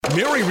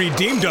Mary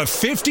redeemed a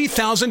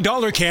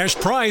 $50,000 cash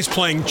prize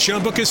playing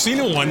Chumba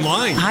Casino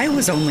online. I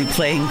was only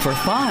playing for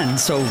fun,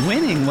 so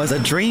winning was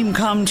a dream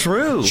come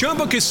true.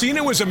 Chumba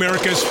Casino is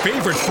America's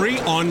favorite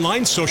free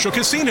online social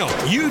casino.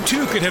 You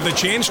too could have the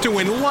chance to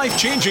win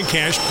life-changing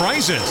cash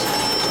prizes.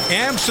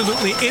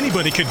 Absolutely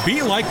anybody could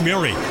be like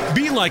Mary.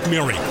 Be like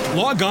Mary.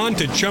 Log on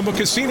to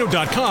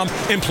ChumbaCasino.com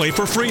and play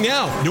for free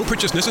now. No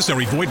purchase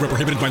necessary. Void where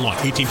prohibited by law.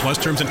 18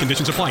 plus terms and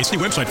conditions apply. See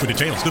website for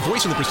details. The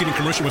voice in the preceding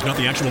commercial was not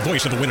the actual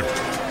voice of the winner.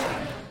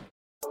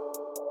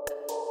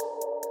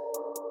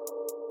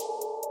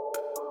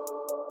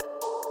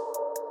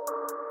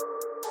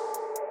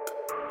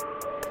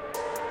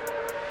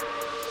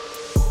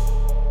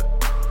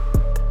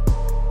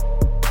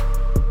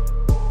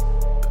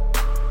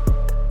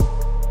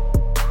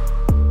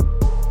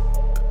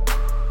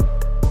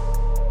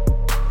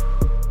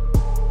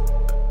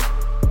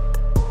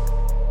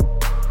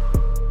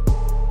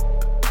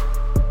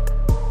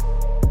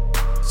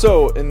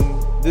 So in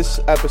this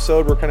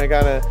episode, we're kind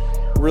of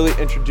really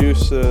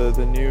introduce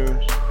the new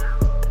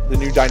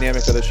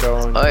dynamic of the show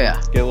and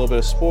get a little bit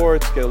of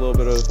sports, get a little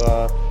bit of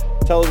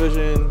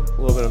television,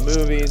 a little bit of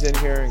movies in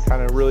here, and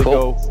kind of really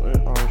go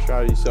on a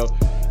strategy. So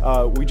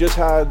we just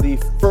had the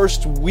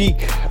first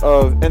week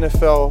of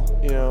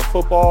NFL,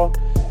 football.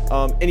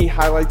 Any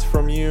highlights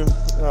from you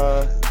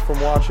from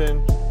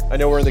watching? I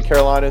know we're in the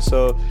Carolinas,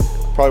 so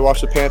probably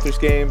watched the Panthers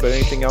game, but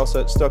anything else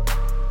that stuck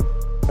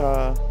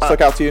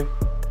out to you?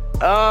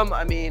 I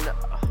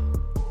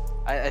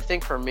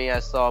think for me, I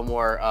saw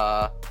more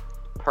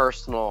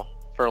personal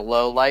for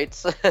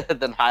lowlights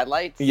than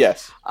highlights.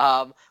 Yes.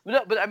 But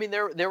I mean,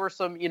 there were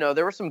some,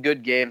 there were some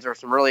good games. There were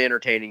some really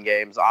entertaining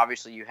games.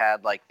 Obviously, you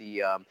had like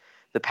the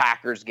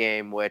Packers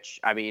game, which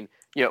coming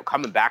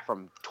back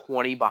from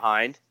 20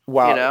 behind.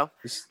 Wow.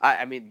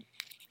 I mean,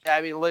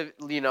 leave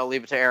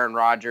it to Aaron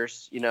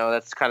Rodgers.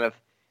 That's kind of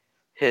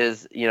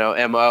his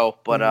MO,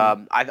 but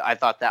I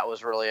thought that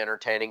was really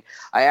entertaining.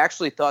 I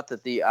actually thought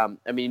that the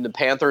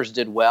Panthers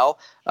did well.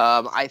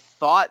 I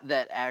thought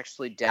that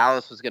actually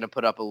Dallas was going to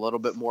put up a little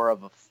bit more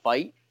of a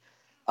fight,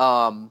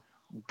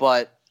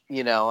 but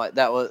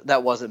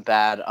that wasn't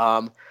bad.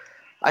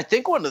 I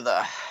think one of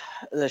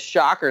the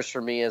shockers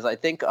for me is I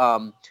think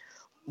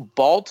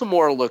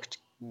Baltimore looked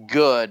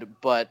good,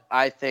 but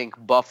I think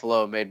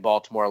Buffalo made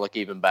Baltimore look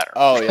even better.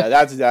 Oh yeah,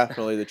 that's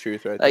definitely the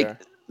truth right there.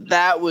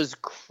 That was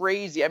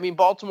crazy. I mean,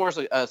 Baltimore's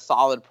a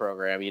solid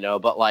program,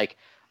 but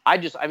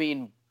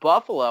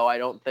Buffalo,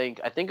 I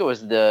think it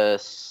was the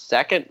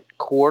second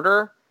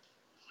quarter,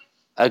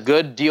 a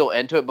good deal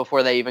into it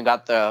before they even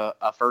got the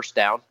first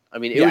down. I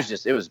mean,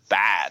 it was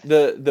bad.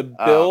 The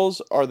Bills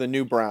are the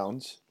new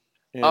Browns,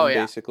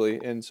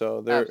 basically, and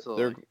so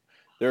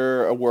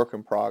they're a work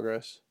in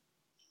progress.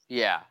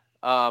 Yeah.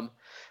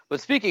 But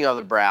speaking of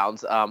the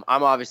Browns, I'm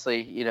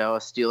obviously, a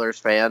Steelers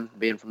fan,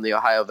 being from the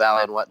Ohio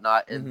Valley and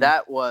whatnot. And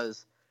that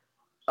was,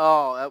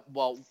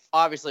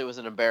 obviously it was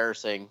an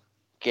embarrassing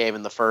game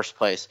in the first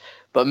place.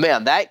 But,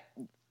 man, that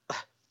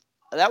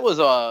was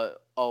a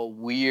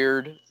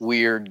weird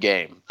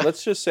game.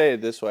 Let's just say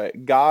it this way.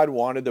 God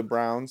wanted the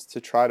Browns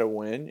to try to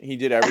win. He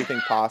did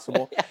everything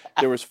possible.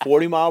 There was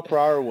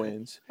 40-mile-per-hour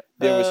winds.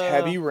 There was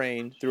heavy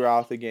rain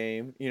throughout the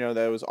game,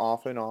 that was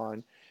off and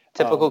on.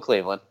 Typical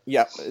Cleveland.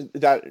 Yeah,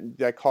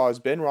 that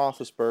caused Ben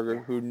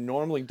Roethlisberger, who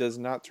normally does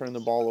not turn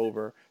the ball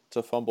over,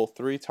 to fumble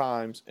 3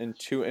 times and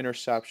 2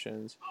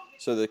 interceptions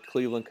so that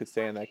Cleveland could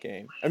stay in that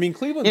game. I mean,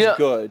 Cleveland's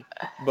good,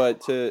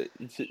 but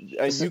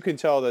you can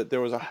tell that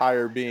there was a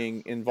higher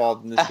being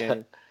involved in this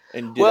game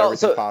and did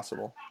everything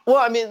possible. Well,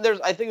 I mean,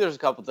 I think there's a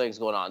couple things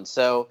going on.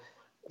 So,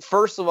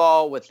 first of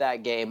all, with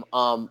that game,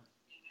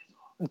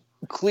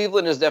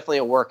 Cleveland is definitely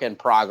a work in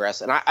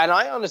progress, and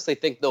I honestly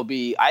think they'll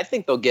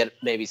get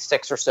maybe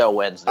 6 or so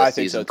wins this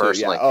season. So too.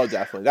 Personally. Yeah. Oh,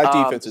 definitely. That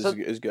defense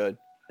is good.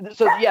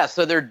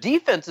 So their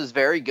defense is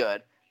very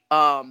good.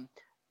 And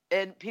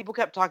people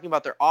kept talking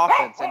about their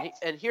offense,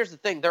 and here's the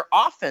thing: their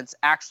offense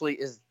actually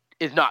is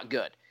not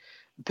good.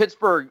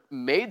 Pittsburgh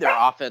made their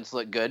offense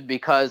look good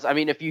because, I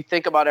mean, if you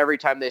think about every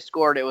time they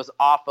scored, it was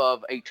off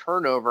of a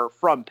turnover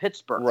from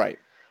Pittsburgh. Right.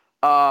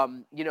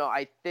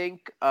 I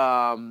think.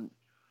 I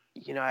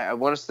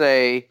want to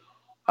say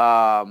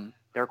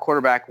their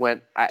quarterback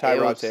went.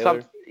 Tyrod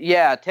Taylor.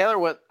 Taylor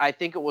went. I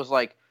think it was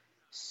like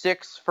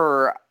 6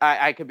 for.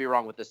 I could be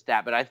wrong with the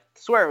stat, but I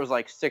swear it was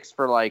like 6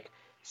 for like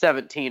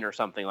 17 or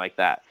something like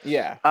that.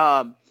 Yeah.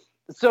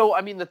 So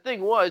I mean, the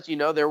thing was,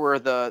 there were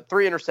the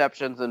 3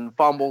 interceptions and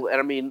fumbled, and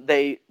I mean,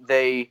 they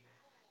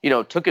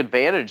took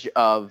advantage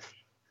of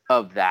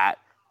that.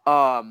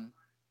 And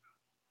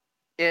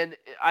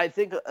I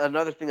think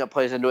another thing that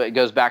plays into it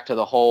goes back to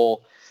the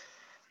whole.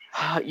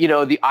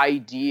 The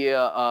idea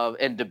of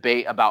and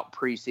debate about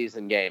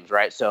preseason games,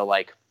 right? So,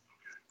 like,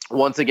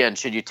 once again,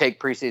 should you take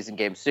preseason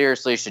games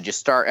seriously? Should you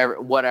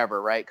start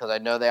whatever, right? Because I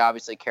know they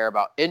obviously care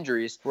about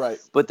injuries, right?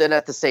 But then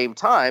at the same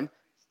time,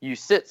 you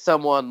sit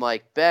someone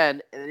like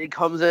Ben, and he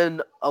comes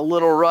in a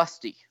little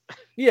rusty.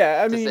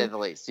 Yeah, I mean, to say the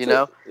least, you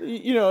know.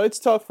 It's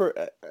tough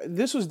for.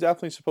 This was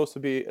definitely supposed to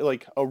be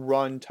like a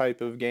run type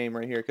of game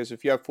right here, because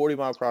if you have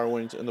 40-mile-per-hour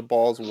winds and the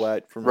ball's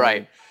wet from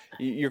rain,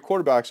 your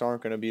quarterbacks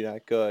aren't going to be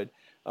that good.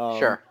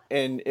 Sure.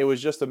 And it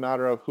was just a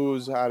matter of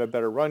who's had a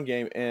better run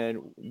game,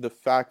 and the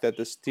fact that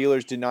the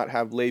Steelers did not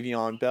have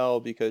Le'Veon Bell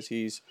because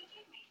he's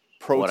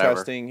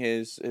protesting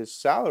his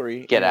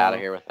salary. Get out of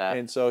here with that.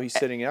 And so he's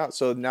sitting out.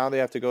 So now they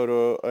have to go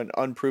to an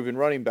unproven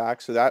running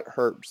back. So that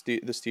hurts the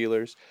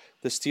Steelers.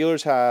 The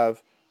Steelers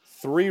have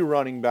 3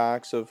 running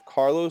backs of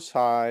Carlos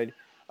Hyde,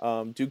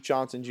 Duke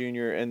Johnson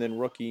Jr., and then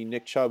rookie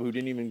Nick Chubb, who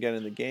didn't even get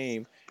in the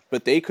game.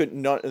 But they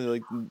couldn't,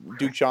 like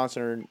Duke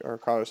Johnson or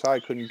Carlos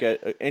Hyde couldn't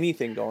get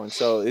anything going.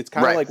 So it's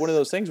kind of like one of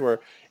those things where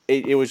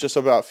it was just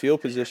about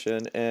field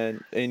position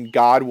and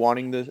God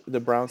wanting the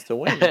Browns to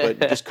win,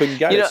 but just couldn't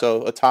get it.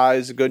 So a tie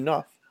is good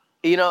enough.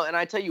 And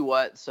I tell you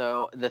what,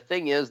 so the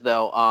thing is,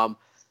 though,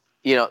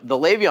 the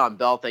Le'Veon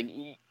Bell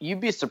thing,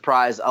 you'd be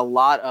surprised. A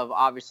lot of,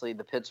 obviously,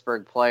 the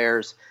Pittsburgh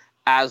players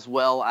as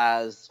well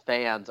as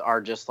fans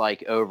are just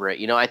like over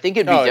it. I think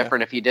it'd be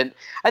different if you didn't.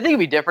 I think it'd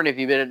be different if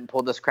you didn't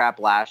pull this crap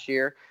last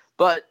year.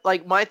 But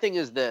like my thing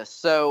is this.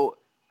 So,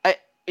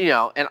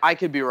 and I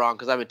could be wrong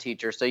because I'm a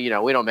teacher. So, we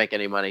don't make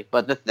any money.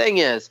 But the thing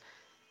is,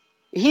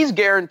 he's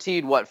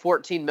guaranteed what,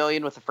 $14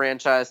 million with a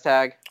franchise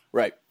tag?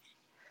 Right.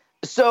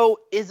 So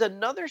is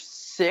another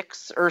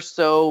 6 or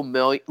so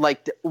million,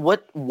 like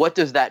what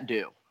does that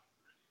do?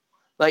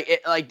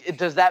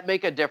 Does that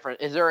make a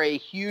difference? Is there a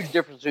huge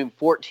difference between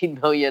 14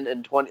 million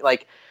and 20?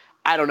 Like,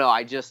 I don't know.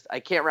 I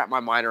can't wrap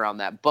my mind around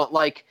that. But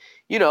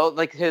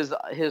his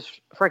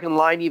freaking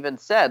line even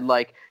said,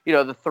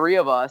 the 3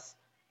 of us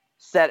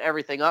set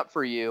everything up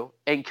for you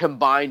and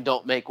combined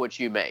don't make what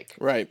you make.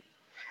 Right.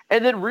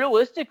 And then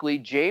realistically,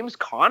 James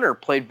Conner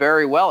played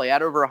very well. He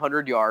had over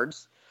 100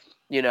 yards,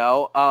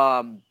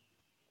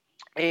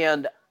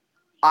 and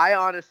I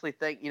honestly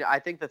think, I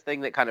think the thing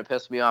that kind of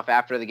pissed me off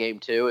after the game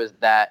too is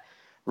that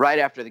right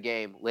after the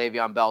game,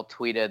 Le'Veon Bell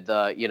tweeted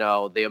the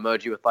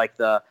emoji with like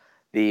the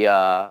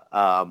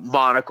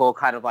monocle,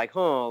 kind of like,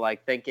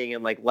 like thinking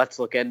and like, let's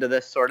look into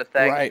this sort of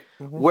thing. Right.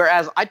 Mm-hmm.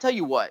 Whereas I tell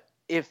you what,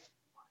 if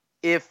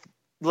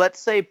let's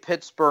say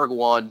Pittsburgh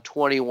won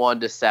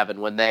 21-7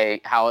 when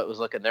how it was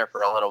looking there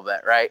for a little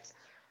bit, right?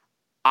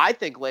 I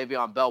think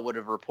Le'Veon Bell would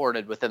have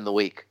reported within the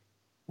week,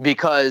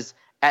 because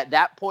at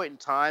that point in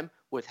time,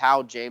 with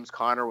how James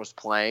Conner was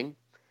playing,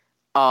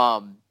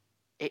 Le'Veon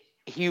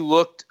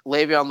looked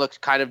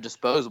kind of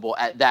disposable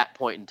at that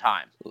point in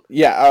time.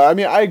 Yeah, I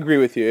mean, I agree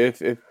with you.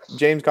 If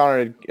James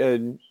Conner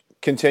had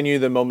continued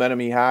the momentum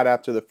he had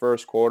after the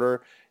first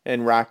quarter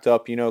and racked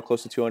up,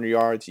 close to 200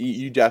 yards,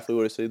 you definitely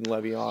would have seen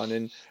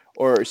Le'Veon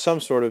or some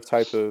sort of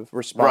type of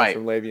response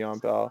from Le'Veon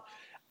Bell.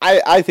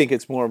 I think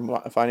it's more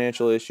a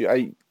financial issue.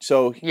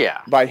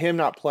 By him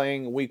not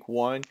playing week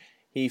 1,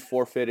 he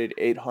forfeited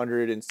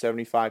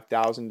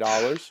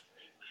 $875,000.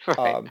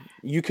 Right.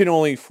 You can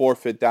only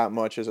forfeit that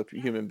much as a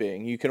human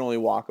being. You can only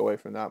walk away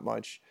from that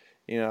much.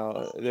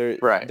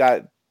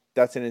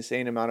 That's an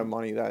insane amount of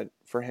money that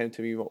for him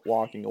to be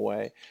walking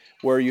away.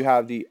 Where you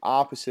have the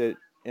opposite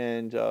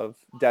end of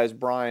Dez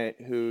Bryant,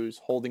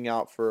 who's holding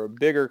out for a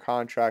bigger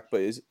contract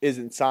but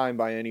isn't signed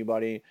by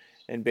anybody,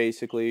 and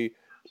basically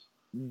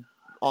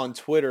on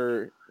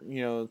Twitter,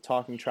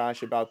 talking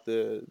trash about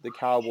the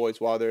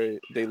Cowboys while they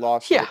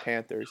lost to the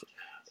Panthers.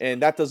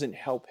 And that doesn't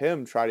help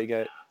him try to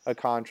get a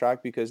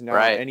contract, because now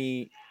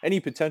any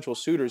potential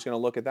suitor is going to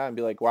look at that and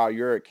be like, wow,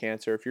 you're a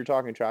cancer if you're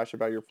talking trash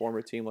about your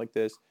former team like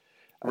this.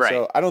 Right.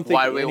 So I don't think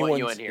why do we want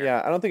you in here?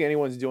 Yeah, I don't think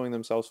anyone's doing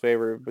themselves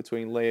favor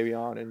between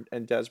Le'Veon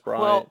and Dez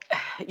Bryant. Well,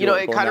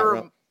 it kind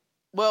of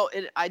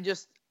I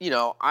just,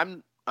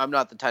 I'm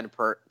not the type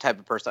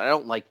of person. I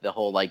don't like the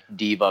whole like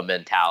diva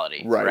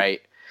mentality, right?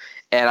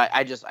 And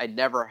I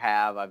never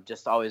have. I've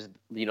just always,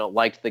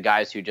 liked the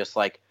guys who just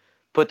like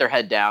put their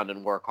head down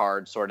and work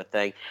hard, sort of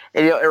thing.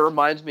 And it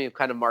reminds me of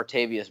kind of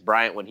Martavius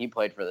Bryant when he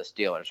played for the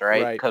Steelers,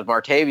 right? Because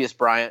Martavius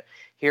Bryant,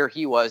 here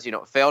he was,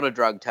 failed a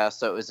drug test,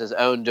 so it was his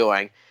own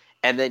doing,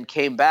 and then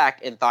came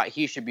back and thought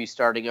he should be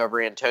starting over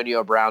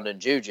Antonio Brown and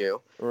Juju,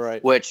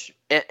 right?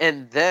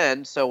 And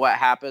then so what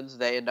happens?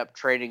 They end up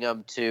trading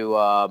him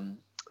to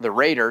the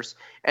Raiders,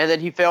 and then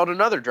he failed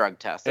another drug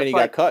test, and he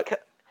got cut.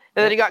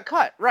 And then he got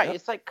cut. Right. Yep.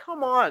 It's like,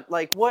 come on.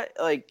 Like, what?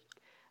 Like,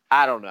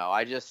 I don't know.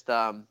 I just,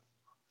 I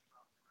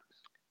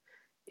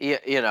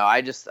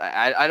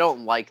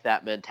don't like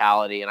that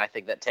mentality. And I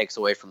think that takes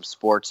away from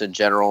sports in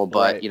general.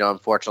 But,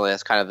 unfortunately,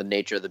 that's kind of the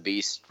nature of the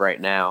beast right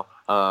now.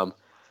 I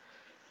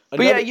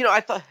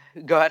thought,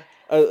 go ahead.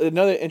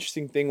 Another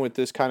interesting thing with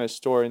this kind of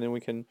story, and then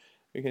we can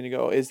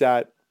go, is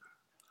that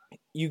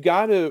you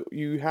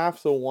have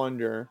to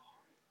wonder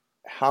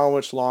how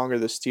much longer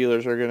the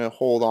Steelers are going to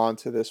hold on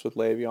to this with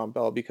Le'Veon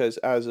Bell, because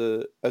as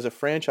a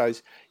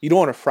franchise, you don't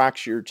want to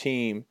fracture your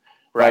team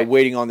by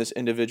waiting on this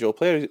individual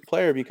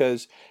player,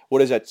 because what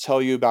does that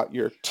tell you about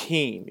your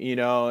team?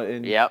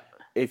 And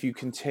if you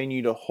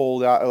continue to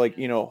hold out,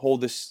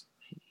 hold this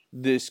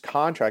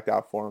contract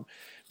out for him,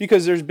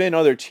 because there's been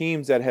other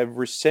teams that have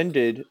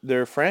rescinded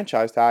their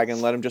franchise tag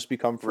and let them just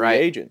become free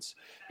agents.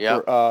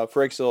 Yeah.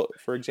 For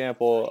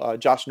example,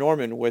 Josh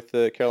Norman with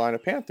the Carolina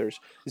Panthers,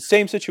 the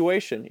same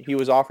situation. He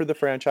was offered the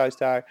franchise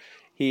tag.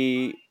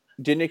 He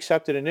didn't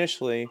accept it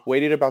initially,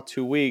 waited about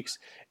 2 weeks,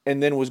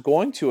 and then was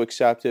going to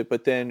accept it.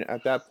 But then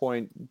at that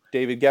point,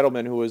 David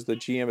Gettleman, who was the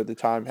GM at the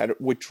time, had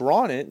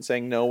withdrawn it,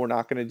 saying, no, we're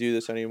not going to do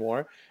this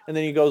anymore. And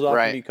then he goes off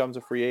and becomes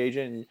a free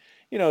agent. And,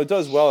 it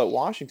does well at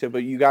Washington,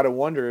 but you got to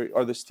wonder,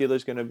 are the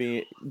Steelers going to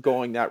be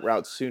going that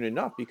route soon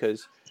enough?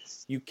 Because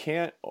you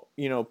can't,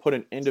 put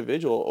an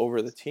individual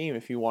over the team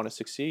if you want to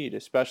succeed,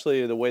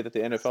 especially the way that the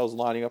NFL is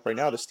lining up right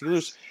now. The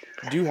Steelers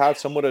do have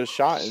somewhat of a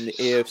shot in the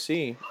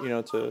AFC,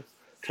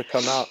 to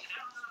come out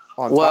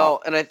on top.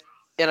 Well, and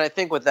I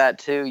think with that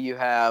too, you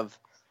have,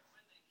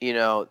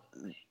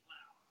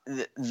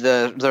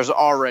 there's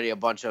already a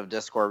bunch of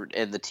discord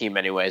in the team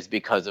anyways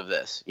because of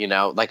this.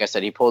 Like I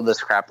said, he pulled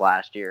this crap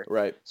last year,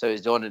 right? So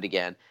he's doing it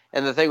again.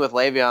 And the thing with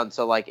Le'Veon,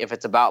 so like if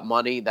it's about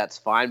money, that's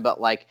fine. But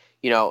like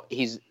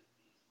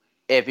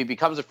if he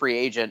becomes a free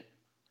agent,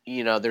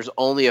 there's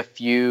only a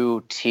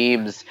few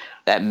teams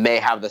that may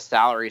have the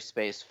salary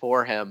space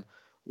for him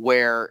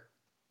where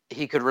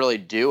he could really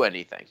do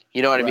anything.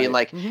 You know what I mean?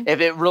 Like if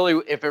it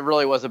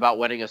really was about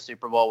winning a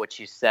Super Bowl, which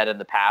he said in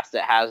the past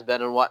it has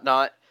been and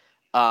whatnot,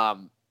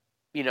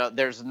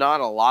 there's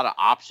not a lot of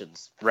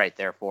options right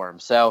there for him.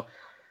 So,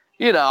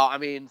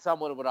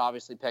 someone would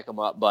obviously pick him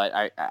up, but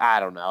I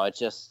don't know. It's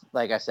just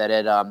like I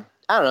said, I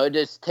don't know. It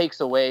just takes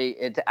away.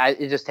 It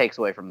just takes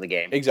away from the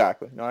game.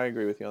 Exactly. No, I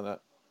agree with you on that.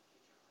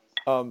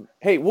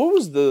 Hey, what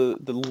was the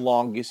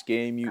longest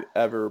game you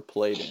ever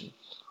played in?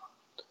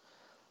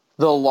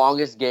 The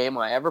longest game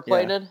I ever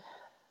played in?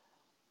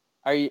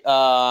 Are you?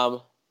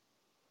 Was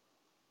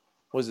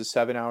it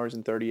 7 hours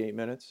and 38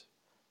 minutes?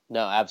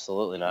 No,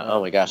 absolutely not.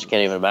 Oh my gosh, I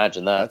can't even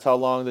imagine that. That's how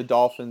long the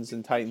Dolphins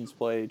and Titans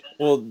played.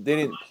 Well, they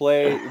didn't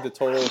play the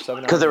total of 7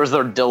 hours. Because there was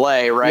a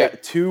delay, right? Yeah,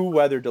 2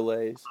 weather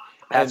delays.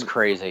 That's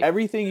crazy.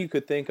 Everything you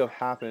could think of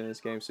happened in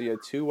this game. So you had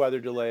 2 weather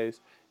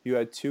delays. You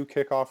had 2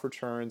 kickoff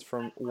returns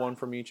one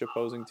from each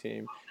opposing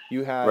team.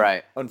 You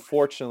had,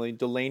 unfortunately,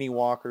 Delaney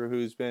Walker,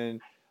 who's been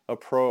a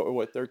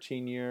pro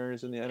 13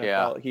 years in the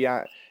NFL.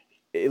 Yeah.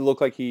 It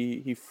looked like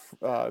he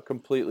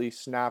completely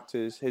snapped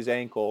his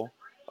ankle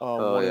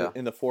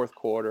in the fourth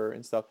quarter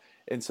and stuff.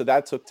 And so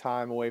that took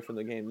time away from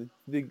the game.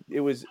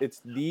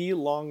 It's the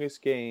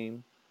longest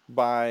game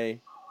by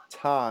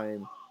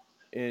time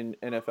in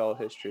NFL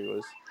history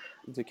was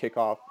to kick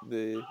off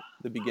the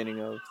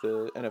beginning of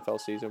the NFL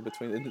season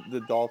between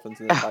the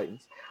Dolphins and the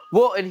Titans.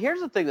 Well, and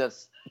here's the thing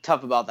that's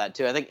tough about that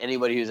too. I think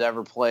anybody who's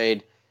ever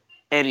played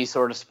any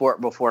sort of sport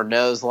before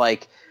knows,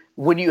 like,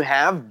 when you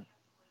have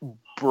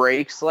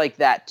breaks like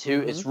that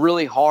too, it's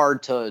really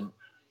hard to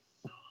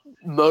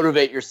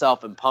motivate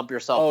yourself and pump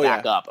yourself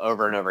back up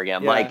over and over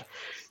again. Like,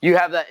 you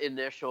have that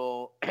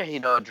initial,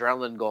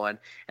 adrenaline going,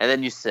 and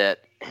then you sit,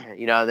 then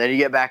you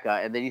get back up,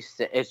 and then you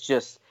sit.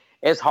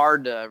 It's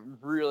hard to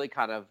really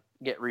kind of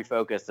get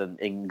refocused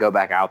and go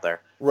back out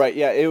there. Right.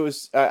 Yeah. It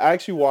was. I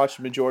actually watched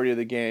the majority of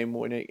the game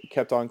when it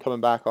kept on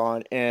coming back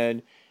on,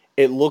 and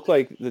it looked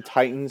like the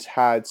Titans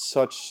had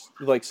such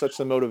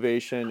the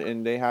motivation,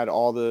 and they had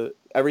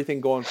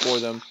everything going for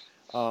them.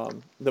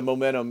 The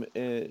momentum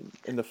in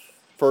the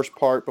first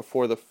part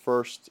before the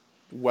first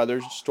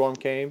weather storm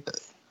came.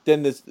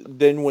 Then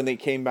when they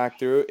came back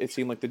through, it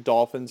seemed like the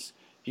Dolphins,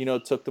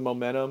 took the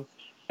momentum,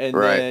 and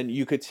then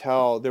you could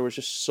tell there was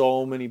just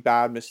so many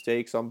bad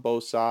mistakes on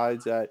both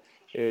sides that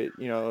it,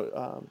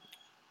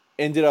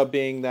 ended up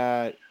being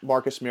that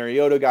Marcus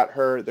Mariota got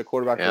hurt, the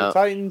quarterback for the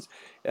Titans,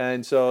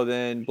 and so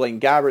then Blaine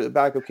Gabbert, the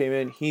backup, came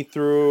in. He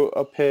threw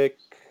a pick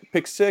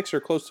 6 or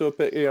close to a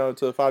pick, to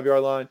the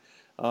 5-yard line.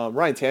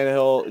 Ryan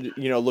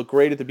Tannehill, looked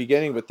great at the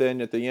beginning, but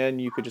then at the end,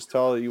 you could just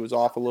tell that he was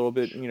off a little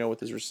bit, with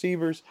his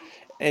receivers.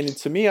 And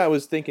to me, I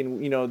was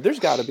thinking, there's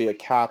got to be a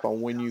cap on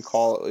when you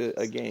call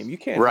a game. You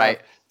can't have,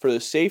 for the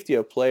safety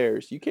of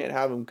players, you can't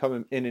have them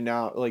coming in and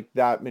out like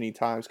that many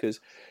times because,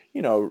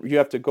 you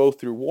have to go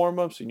through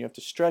warm-ups and you have to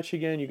stretch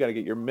again. You got to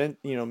get your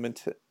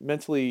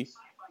mentally,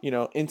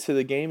 into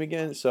the game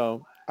again.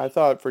 So I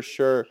thought for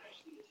sure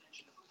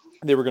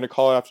they were going to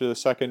call it after the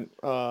second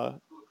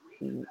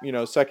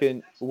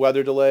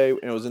weather delay,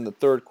 and it was in the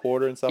third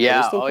quarter and stuff.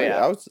 Yeah,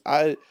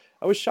 I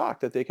was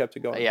shocked that they kept it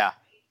going. Yeah,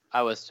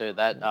 I was too.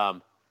 That,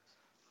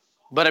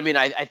 but I mean,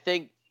 I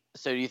think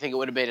so. Do you think it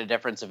would have made a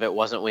difference if it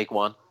wasn't week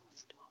 1?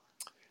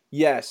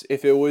 Yes,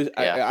 if it was,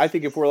 I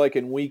think if we're like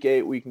in week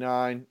 8, week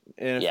 9,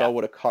 NFL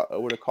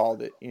would have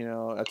called it.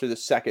 After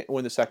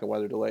when the second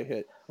weather delay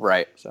hit.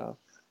 Right. So,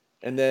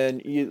 and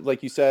then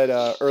like you said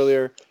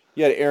earlier,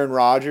 you had Aaron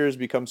Rodgers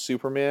become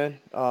Superman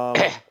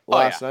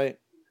last night.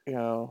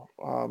 That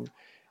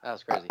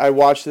was crazy. I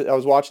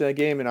was watching that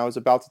game and I was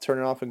about to turn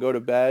it off and go to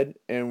bed,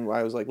 and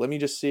I was like, let me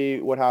just see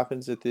what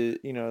happens at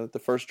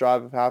the first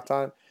drive of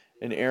halftime,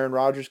 and Aaron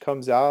Rodgers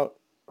comes out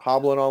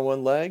hobbling on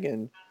one leg,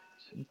 and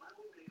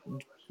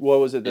what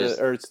was it?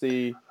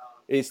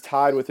 He's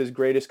tied with his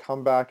greatest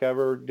comeback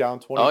ever, down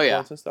 20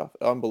 points and stuff.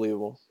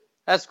 Unbelievable.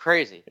 That's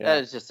crazy. Yeah.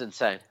 That is just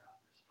insane.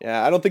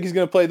 Yeah, I don't think he's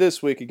going to play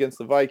this week against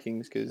the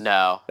Vikings because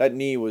that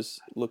knee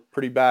looked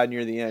pretty bad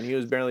near the end. He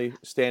was barely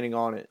standing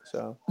on it.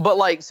 So,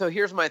 but so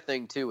here's my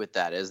thing too with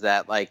that is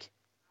that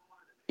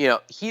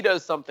he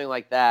does something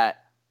like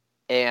that,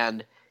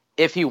 and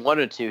if he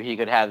wanted to, he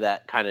could have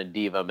that kind of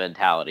diva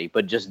mentality,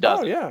 but just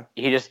doesn't. Oh yeah.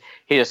 He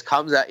just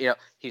comes out.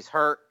 He's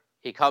hurt.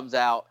 He comes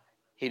out.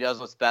 He does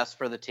what's best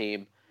for the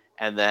team,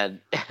 and then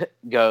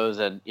goes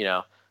and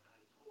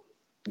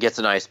gets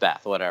an ice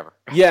bath, whatever.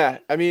 Yeah,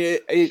 I mean,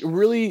 it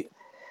really.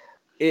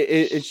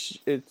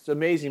 It's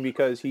amazing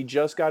because he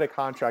just got a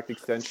contract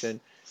extension,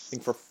 I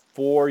think for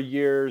 4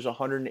 years,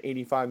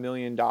 $185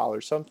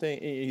 million. Something.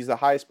 He's the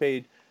highest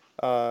paid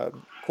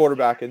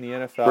quarterback in the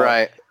NFL.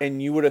 Right.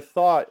 And you would have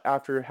thought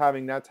after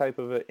having that type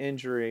of an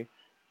injury,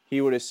 he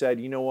would have said,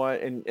 you know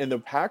what, and the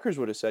Packers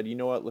would have said, you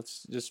know what,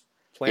 let's just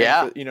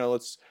plan. For,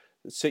 let's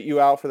sit you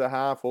out for the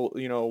half.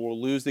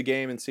 We'll lose the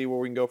game and see where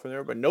we can go from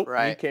there. But nope,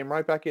 he came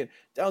right back in,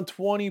 down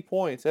 20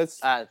 points.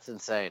 That's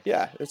insane.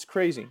 Yeah, it's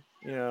crazy.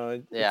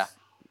 It's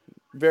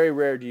very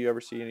rare do you ever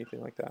see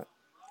anything like that.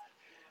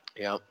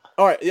 Yep.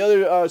 All right, the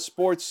other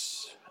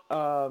sports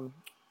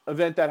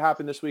event that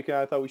happened this weekend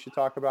I thought we should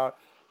talk about.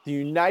 The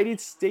United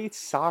States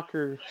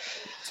soccer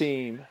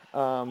team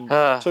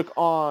took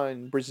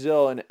on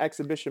Brazil in an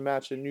exhibition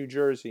match in New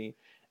Jersey.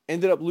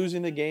 Ended up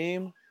losing the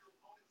game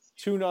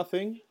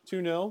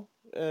 2-0,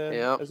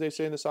 as they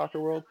say in the soccer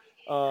world,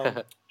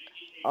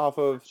 off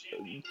of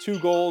 2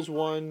 goals,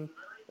 one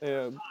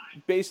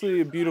basically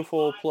a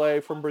beautiful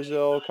play from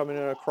Brazil coming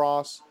in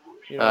across,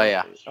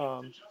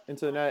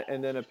 into the net,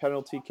 and then a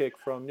penalty kick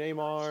from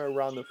Neymar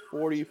around the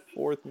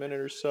 44th minute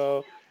or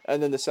so,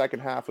 and then the second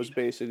half was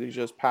basically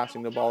just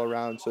passing the ball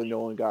around so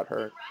no one got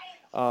hurt.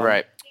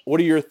 Right. What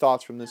are your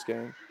thoughts from this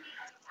game?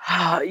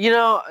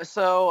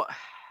 So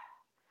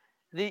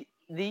the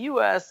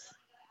U.S.,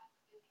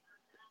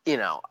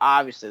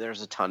 obviously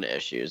there's a ton of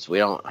issues. We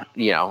don't,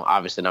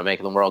 obviously not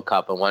making the World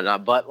Cup and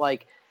whatnot, but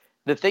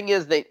the thing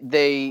is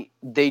they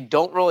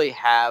don't really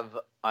have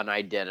an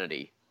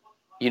identity.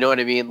 You know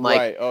what I mean?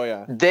 Right. Oh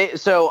yeah.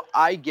 So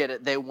I get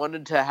it. They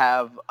wanted to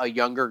have a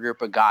younger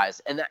group of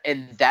guys, and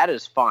that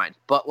is fine.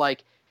 But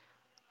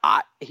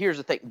here's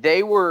the thing: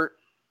 they were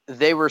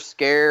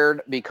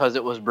scared because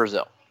it was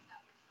Brazil.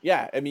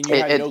 Yeah, I mean, you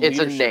had no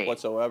leadership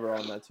whatsoever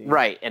on that team.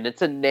 Right, and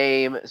it's a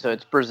name, so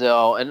it's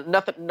Brazil, and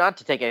not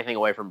to take anything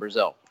away from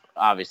Brazil.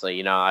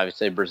 Obviously,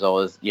 obviously Brazil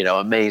is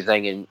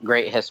amazing and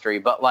great history,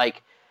 but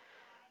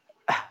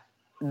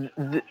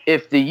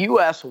if the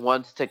U.S.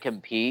 wants to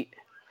compete,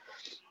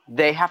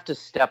 they have to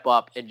step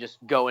up and just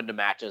go into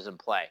matches and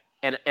play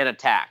and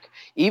attack.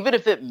 Even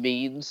if it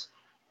means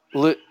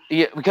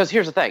because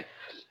here's the thing.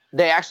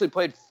 They actually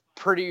played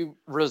pretty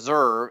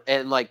reserve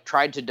and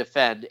tried to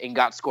defend and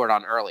got scored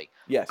on early.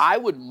 Yes. I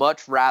would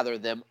much rather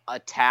them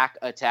attack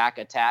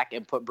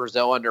and put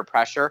Brazil under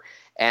pressure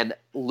and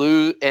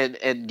lose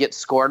and get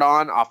scored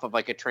on off of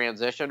a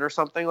transition or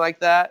something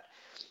like that.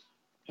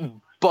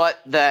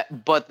 But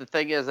the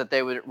thing is that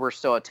they were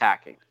still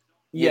attacking.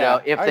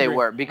 If they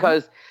were,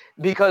 because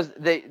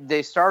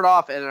they start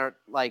off and are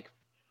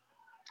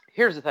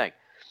here's the thing.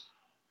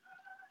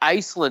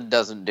 Iceland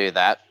doesn't do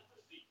that.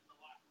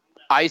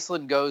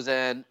 Iceland goes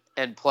in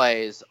and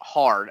plays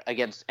hard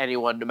against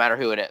anyone, no matter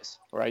who it is.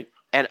 Right.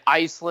 And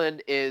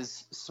Iceland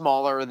is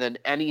smaller than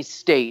any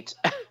state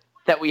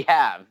that we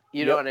have.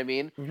 You know what I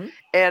mean? Mm-hmm.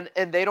 And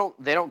they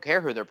don't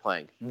care who they're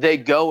playing. They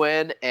go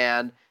in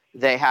and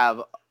they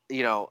have.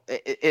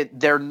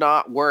 They're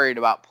not worried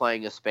about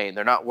playing as Spain.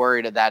 They're not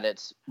worried that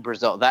it's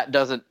Brazil. That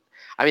doesn't.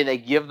 I mean, they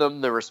give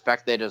them the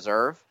respect they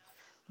deserve,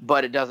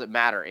 but it doesn't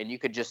matter. And you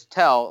could just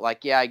tell, I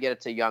get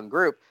it's a young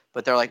group,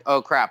 but they're like,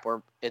 oh crap,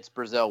 it's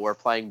Brazil. We're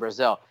playing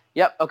Brazil.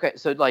 Yep. Okay.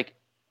 So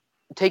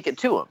take it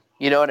to them.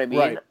 You know what I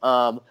mean?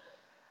 Right.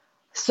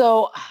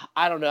 So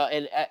I don't know.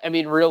 And I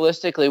mean,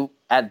 realistically,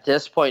 at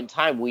this point in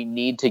time, we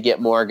need to get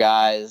more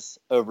guys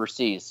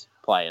overseas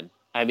playing.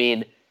 I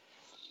mean,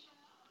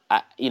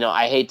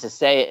 I hate to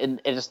say it,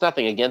 and it's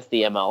nothing against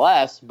the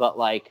MLS, but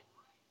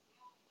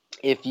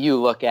if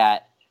you look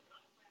at,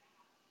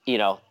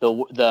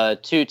 the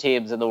 2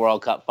 teams in the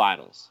World Cup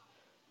finals,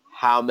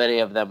 how many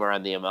of them are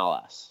in the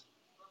MLS?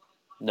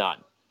 None.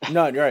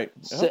 None, right.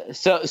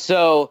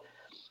 So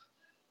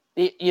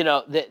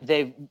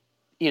they've,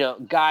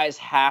 guys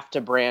have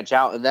to branch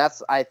out. And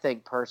that's, I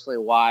think, personally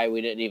why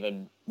we didn't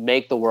even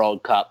make the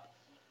World Cup,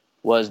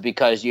 was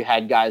because you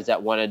had guys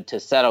that wanted to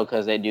settle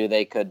because they knew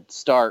they could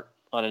start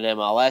on an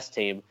MLS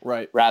team,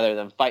 right, rather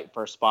than fight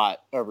for a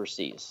spot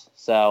overseas.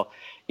 So,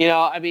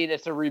 I mean,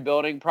 it's a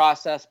rebuilding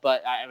process,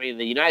 but I mean,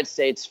 the United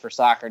States for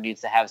soccer needs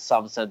to have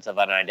some sense of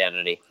an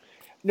identity.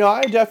 No,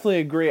 I definitely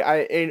agree.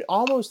 It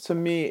almost, to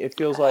me, it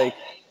feels like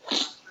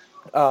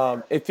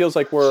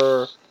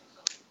we're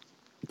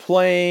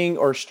playing,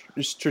 or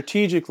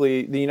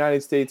strategically, the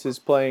United States is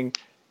playing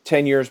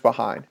 10 years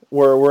behind,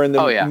 where we're in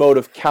the mode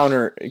of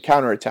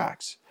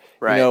counterattacks.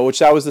 Right. Which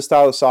that was the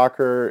style of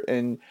soccer,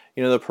 and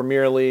the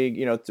Premier League,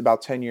 it's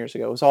about 10 years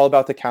ago. It was all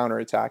about the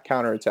counterattack,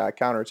 counterattack,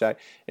 counterattack.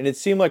 And it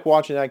seemed like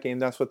watching that game,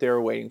 that's what they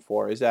were waiting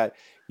for, is that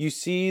you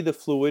see the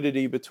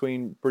fluidity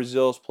between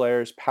Brazil's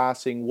players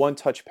passing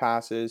one-touch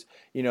passes,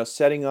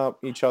 setting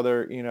up each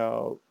other,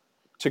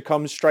 to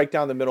come strike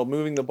down the middle,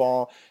 moving the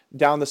ball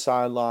down the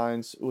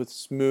sidelines with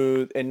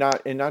smooth and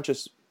not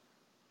just,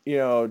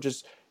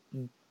 just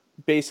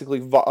basically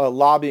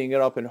lobbying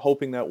it up and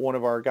hoping that one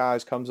of our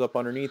guys comes up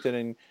underneath it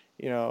and,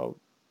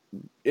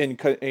 and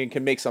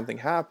can make something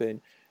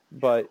happen.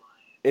 But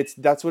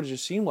that's what it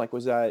just seemed like,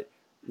 was that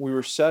we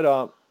were set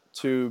up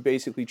to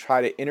basically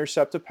try to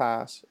intercept a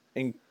pass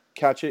and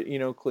catch it,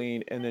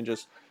 clean, and then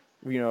just,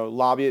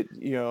 lobby it,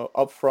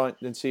 up front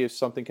and see if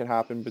something can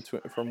happen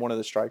from one of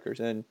the strikers.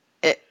 And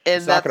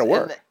it's not going to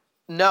work.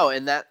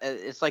 And that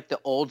it's like the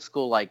old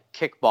school, like,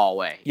 kickball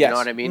way. Yes. You know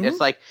what I mean? Mm-hmm.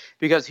 It's like,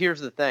 because here's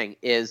the thing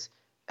is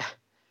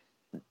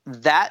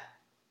that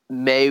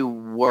may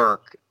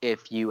work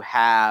if you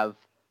have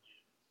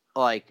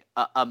like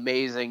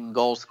amazing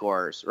goal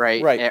scorers,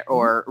 right?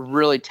 Or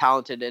really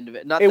talented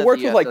individuals. It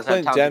worked with like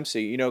Clint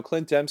Dempsey.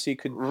 Clint Dempsey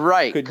could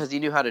because he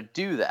knew how to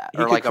do that,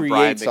 or like a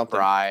Brian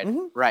McBride,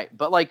 mm-hmm. right?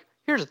 But like,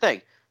 here's the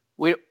thing,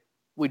 we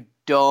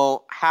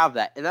don't have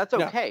that, and that's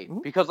okay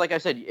because, like I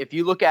said, if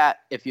you look at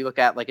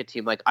like a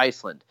team like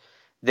Iceland,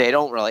 they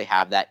don't really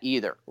have that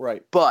either,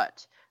 right?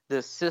 But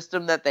the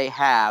system that they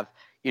have,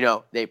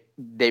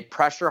 they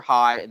pressure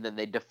high and then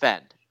they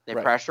defend. They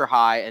pressure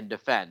high and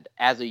defend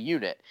as a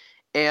unit.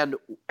 And,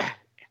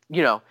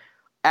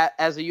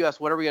 as a U.S.,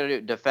 what are we going to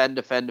do? Defend,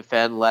 defend,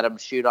 defend, let them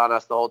shoot on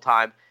us the whole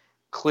time,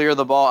 clear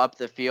the ball up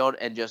the field,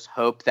 and just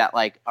hope that,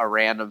 like, a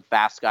random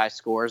fast guy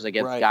scores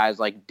against guys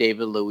like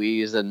David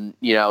Luiz and,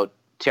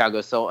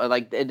 Thiago Silva.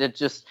 Like,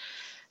 it's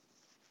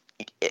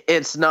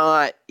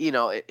not,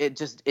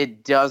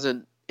 it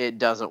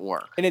doesn't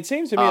work. And it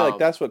seems to me like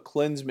that's what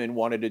Klinsmann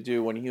wanted to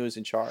do when he was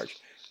in charge,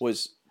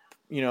 was,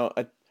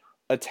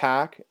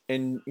 attack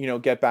and,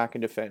 get back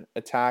and defend.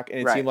 Attack,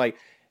 and it seemed like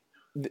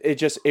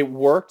it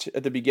worked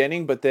at the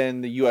beginning, but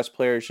then the U.S.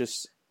 players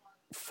just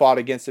fought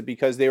against it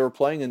because they were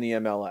playing in the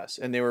MLS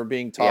and they were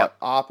being taught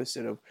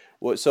opposite of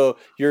what. So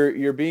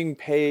you're being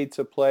paid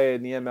to play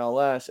in the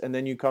MLS, and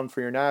then you come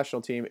for your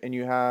national team and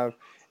you have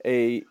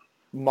a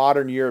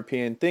modern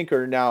European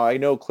thinker. Now, I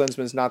know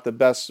Klinsmann's not the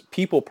best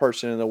people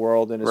person in the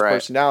world, and his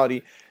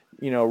personality,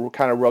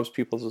 kind of rubs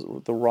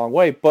people the wrong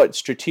way. But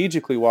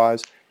strategically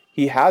wise,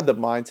 he had the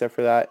mindset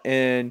for that,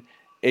 and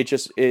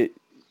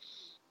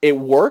it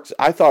worked,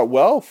 I thought,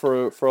 well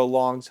for a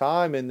long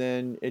time, and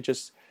then it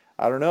just,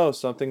 I don't know,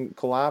 something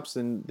collapsed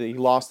and he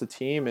lost the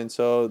team, and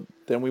so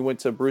then we went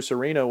to Bruce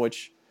Arena,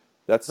 which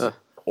that's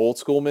old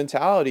school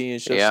mentality.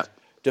 It's just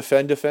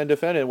defend, defend,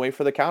 defend, and wait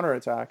for the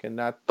counterattack, and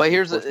that. But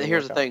here's the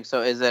thing.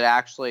 So is it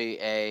actually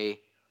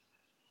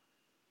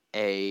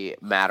a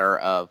matter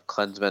of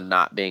Klinsmann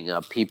not being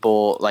a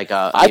people, like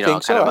a? I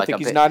think so. I think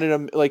he's not in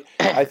a like.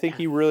 I think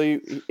he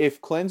really, if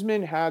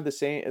Klinsmann had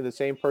the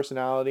same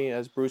personality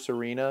as Bruce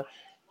Arena,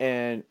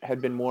 and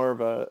had been more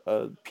of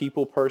a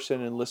people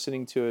person and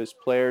listening to his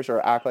players, or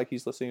act like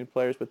he's listening to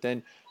players, but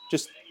then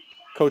just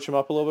coach him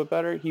up a little bit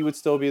better, he would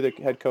still be the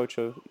head coach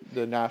of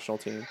the national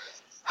team.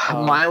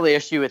 My only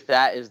issue with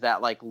that is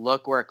that, like,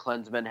 look where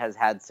Klinsmann has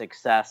had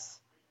success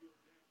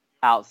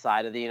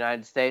outside of the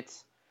United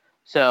States.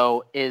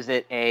 So is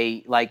it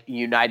a, like,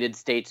 United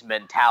States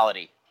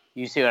mentality?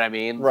 You see what I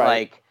mean? Right.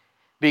 Like,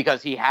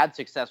 because he had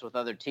success with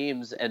other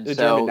teams, and the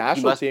so German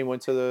national team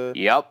went to the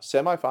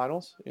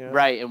semifinals.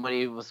 Right, and when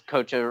he was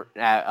coach at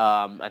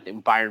I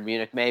think Bayern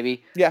Munich,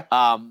 maybe. Yeah.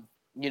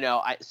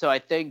 I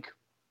think.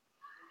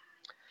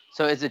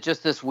 So is it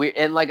just this weird?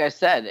 And like I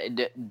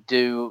said,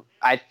 do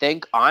I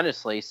think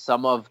honestly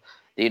some of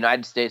the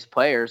United States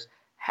players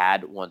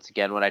had, once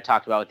again, what I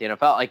talked about with the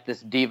NFL, like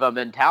this diva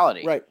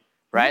mentality. Right.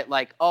 Right?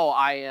 Like,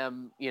 I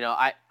am,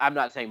 I'm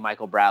not saying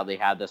Michael Bradley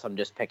had this. I'm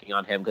just picking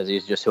on him because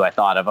he's just who I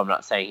thought of. I'm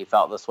not saying he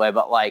felt this way,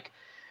 but, like,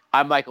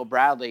 I'm Michael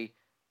Bradley.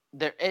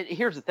 And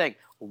here's the thing.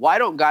 Why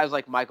don't guys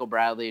like Michael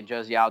Bradley and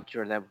Josie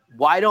Altidore and them,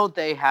 why don't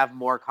they have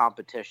more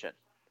competition?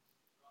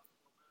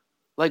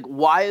 Like,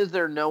 why is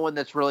there no one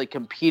that's really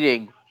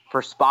competing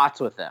for spots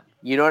with them?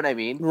 You know what I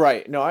mean?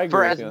 Right. No, I agree.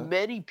 For as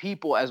many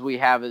people as we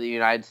have in the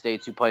United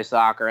States who play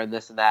soccer and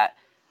this and that,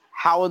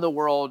 how in the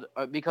world?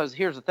 Because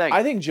here's the thing.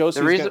 I think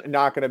Josie's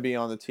not going to be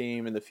on the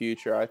team in the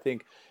future. I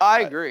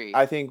agree.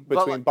 I think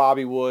between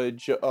Bobby Wood,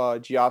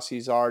 Giassi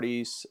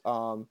Zardes,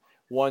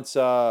 what's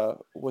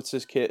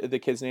the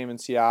kid's name in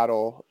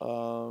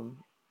Seattle?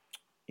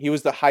 He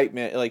was the hype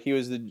man. Like, he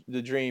was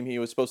the dream. He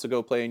was supposed to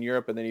go play in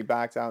Europe, and then he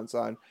backed out and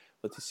signed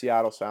with the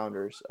Seattle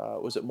Sounders.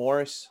 Was it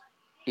Morris?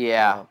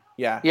 Yeah.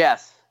 Yeah.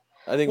 Yes.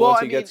 I think once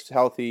he gets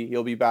healthy,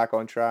 he'll be back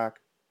on track.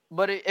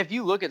 But if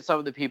you look at some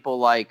of the people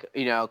like,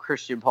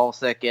 Christian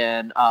Pulisic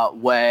and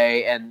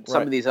Way and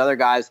some of these other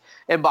guys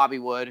and Bobby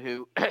Wood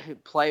who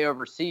play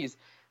overseas,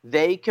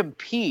 they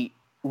compete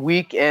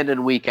week in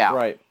and week out.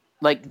 Right.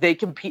 Like, they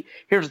compete.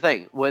 Here's the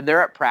thing. When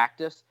they're at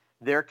practice,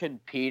 they're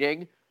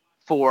competing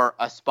for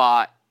a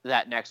spot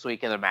that next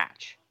week in the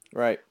match.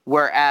 Right.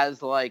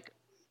 Whereas, like,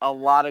 a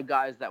lot of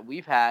guys that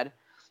we've had,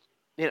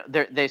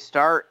 they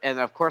start, and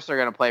of course they're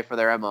going to play for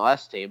their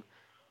MLS team.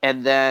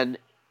 And then,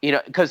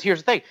 because here's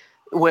the thing.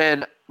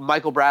 When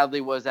Michael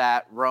Bradley was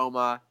at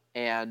Roma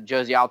and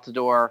Josie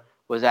Altidore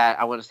was at,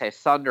 I want to say,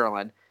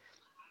 Sunderland,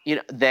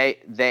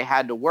 they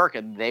had to work,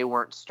 and they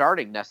weren't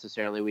starting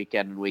necessarily week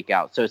in and week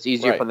out. So it's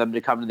easier for them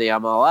to come to the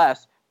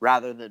MLS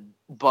rather than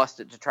bust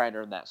it to try and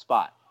earn that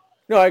spot.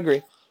 No, I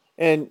agree.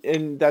 And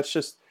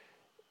that's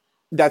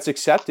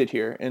accepted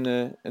here in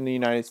the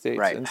United States.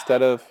 Right.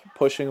 Instead of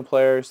pushing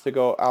players to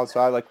go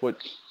outside, like what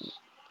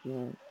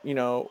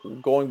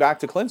going back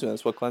to Klinsmann,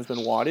 that's what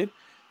Klinsmann wanted.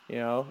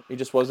 He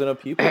just wasn't a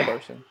people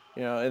person.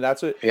 And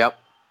that's what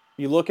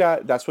you look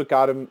at. That's what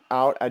got him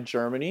out at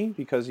Germany,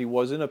 because he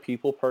wasn't a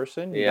people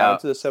person. He got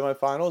into the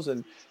semifinals,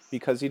 and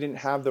because he didn't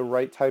have the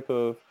right type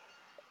of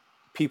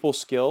people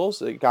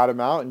skills, it got him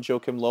out, and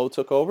Joachim Low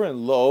took over.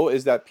 And Low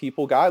is that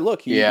people guy.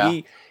 Look,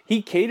 he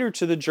catered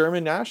to the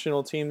German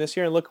national team this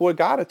year, and look what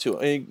got it to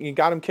him. He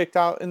got him kicked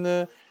out in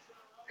the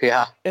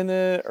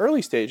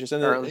early stages.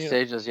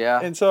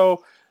 And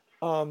so,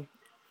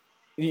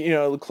 Klinsmann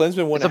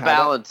wouldn't. It's a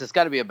balance. It's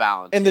got to be a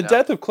balance. And the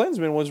death of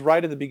Klinsmann was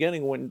right at the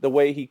beginning, when the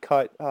way he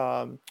cut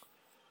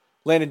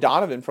Landon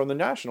Donovan from the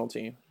national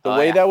team. The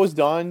way that was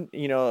done,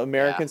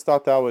 Americans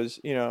thought that was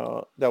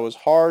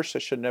harsh. That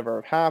should never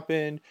have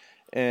happened.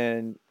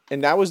 And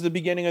that was the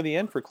beginning of the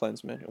end for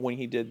Klinsmann when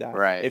he did that.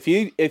 Right. If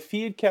he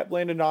had kept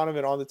Landon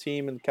Donovan on the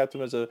team and kept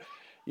him as a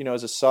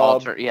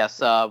sub,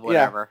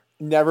 whatever,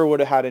 never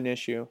would have had an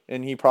issue,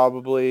 and he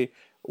probably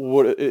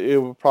would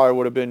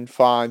have been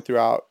fine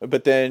throughout.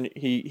 But then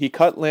he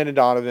cut Landon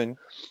Donovan.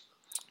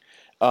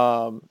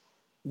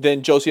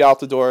 Then Josie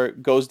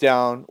Altidore goes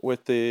down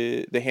with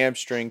the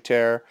hamstring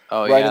tear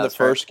in the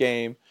first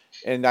game,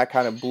 and that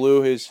kind of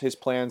blew his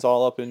plans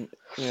all up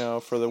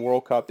for the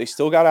World Cup. They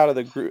still got out of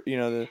the group,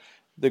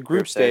 the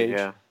group stage,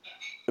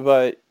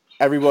 but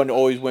everyone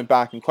always went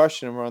back and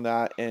questioned him on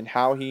that and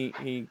how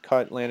he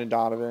cut Landon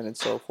Donovan and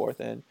so forth.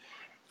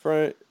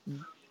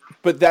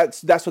 But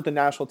that's what the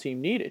national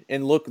team needed.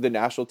 And look, the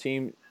national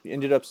team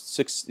ended up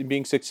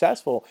being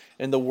successful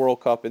in the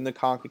World Cup, in the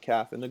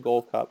CONCACAF, in the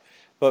Gold Cup.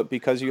 But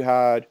because you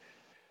had,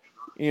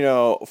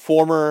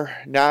 former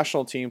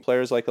national team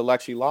players like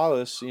Alexi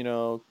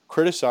Lalas,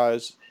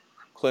 criticize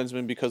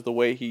Klinsmann because the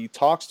way he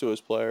talks to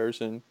his players,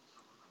 and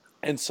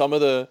some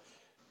of the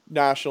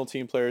national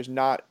team players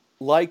not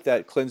like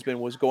that Klinsmann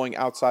was going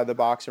outside the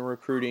box and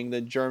recruiting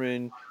the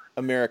German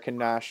American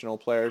national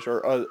players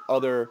or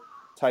other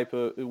type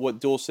of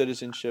dual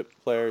citizenship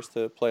players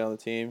to play on the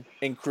team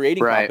and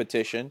creating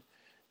competition.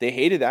 They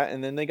hated that,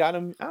 and then they got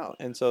him out,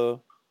 and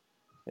so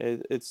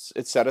it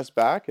set us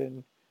back,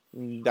 and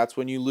that's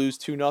when you lose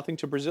 2-0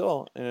 to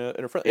Brazil in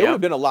a friendly. It would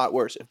have been a lot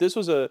worse if this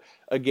was a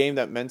game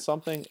that meant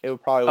something. It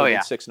would probably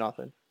have been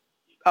 6-0.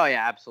 Oh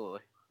yeah,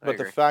 absolutely. But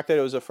the fact that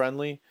it was a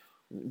friendly,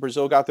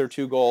 Brazil got their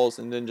 2 goals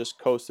and then just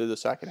coasted the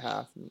second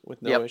half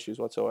with no issues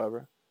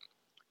whatsoever.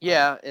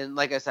 Yeah, and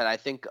like I said, I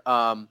think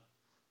there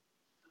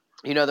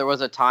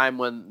was a time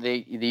when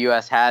the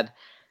U.S. had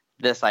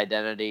this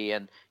identity,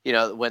 and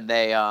when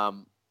they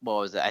what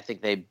was it? I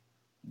think they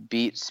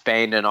beat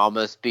Spain and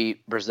almost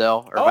beat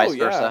Brazil, or vice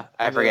versa.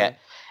 I forget.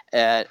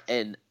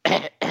 And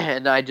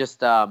I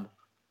just I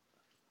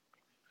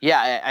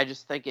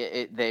just think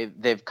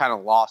they've kind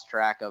of lost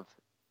track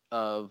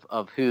of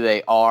who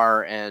they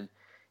are, and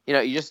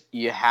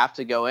you have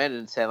to go in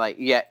and say, like,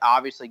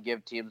 obviously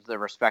give teams the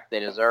respect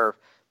they deserve,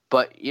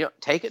 but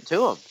take it to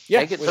them.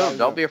 Take it to them.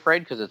 Don't be afraid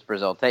because it's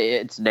Brazil.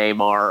 It's Neymar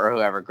or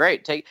whoever.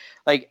 Great.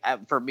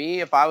 For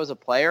me, if I was a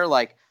player,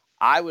 like,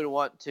 I would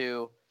want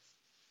to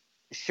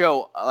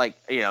show, like,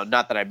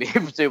 not that I'd be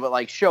able to, but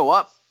like show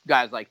up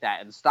guys like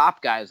that and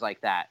stop guys like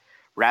that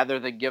rather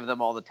than give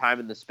them all the time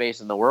and the space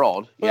in the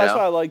world. That's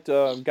why I liked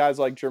guys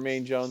like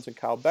Jermaine Jones and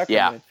Kyle Beckerman.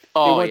 Yeah.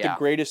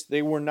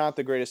 They were not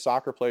the greatest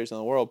soccer players in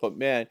the world, but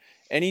man,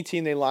 any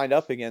team they lined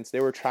up against, they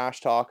were trash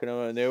talking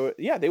them, and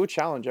they would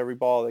challenge every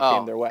ball that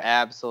came their way.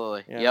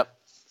 Absolutely. Yep.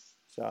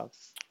 So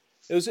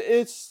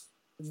it's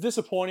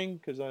disappointing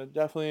because I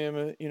definitely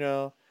am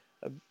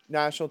a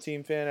national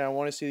team fan, and I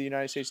want to see the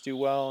United States do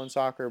well in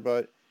soccer,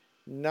 but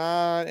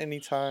not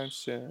anytime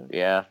soon.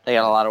 Yeah, they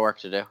got a lot of work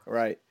to do.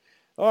 Right.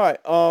 All right.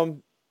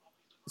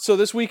 So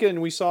this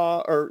weekend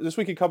this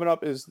weekend coming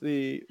up is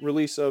the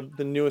release of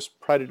the newest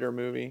Predator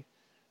movie.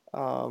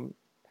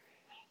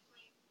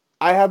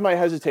 I have my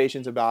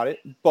hesitations about it,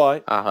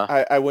 but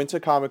I went to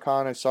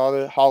Comic-Con. I saw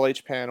the Hall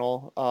H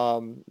panel.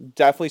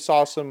 Definitely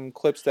saw some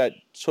clips that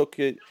took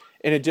it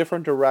in a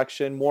different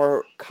direction,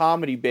 more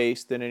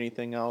comedy-based than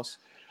anything else.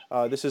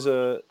 This is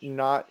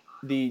not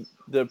the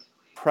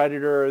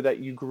Predator that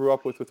you grew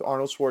up with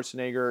Arnold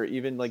Schwarzenegger, or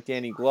even like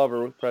Danny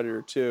Glover with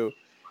Predator 2.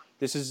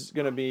 This is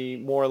going to be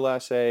more or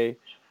less a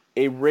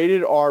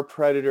rated R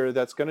Predator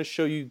that's going to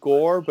show you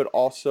gore, but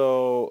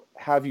also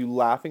have you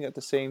laughing at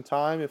the same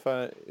time, if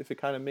it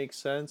kind of makes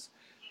sense.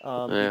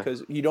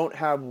 Because you don't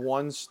have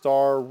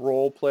one-star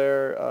role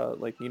player,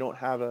 like you don't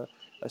have a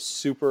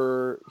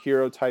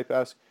superhero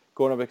type-esque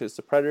going up against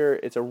the Predator.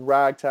 It's a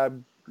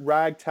ragtag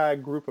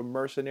ragtag group of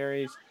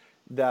mercenaries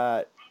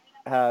that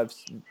have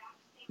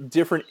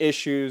different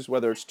issues,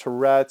 whether it's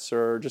Tourette's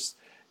or just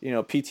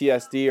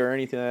PTSD or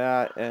anything like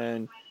that,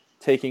 and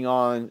taking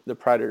on the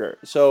Predator.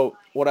 So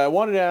what I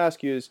wanted to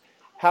ask you is,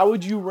 how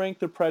would you rank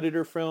the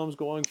Predator films,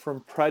 going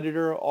from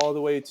Predator all the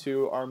way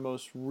to our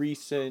most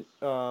recent,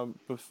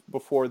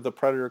 before the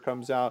Predator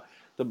comes out?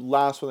 The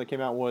last one that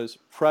came out was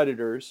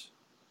Predators,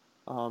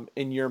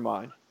 in your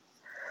mind.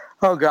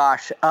 Oh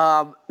gosh.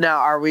 Now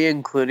are we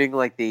including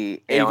like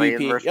the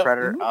Alien AVP. versus Yep.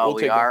 Predator? Mm-hmm. Oh, We'll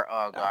we take are. that.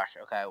 Oh gosh.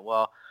 Okay.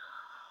 Well.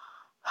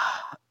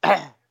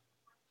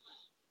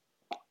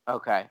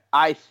 Okay.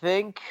 I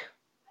think.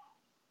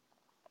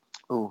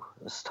 Ooh,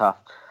 this is tough.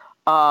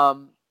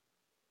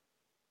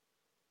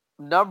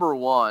 Number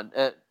one,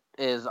 it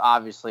is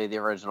obviously the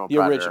original The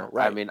Predator. original,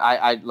 right? I mean,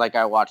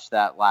 I watched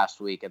that last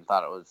week and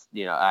thought it was,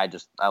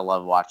 I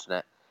love watching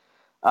it.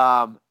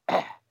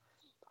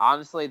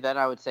 Honestly, then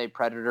I would say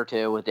Predator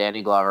 2 with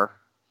Danny Glover.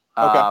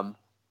 Okay.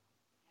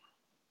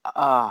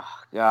 Oh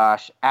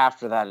gosh,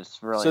 after that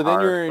it's really so then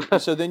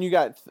hard. so then you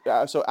got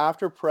so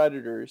after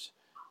Predators,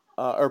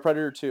 or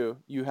Predator 2,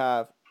 you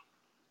have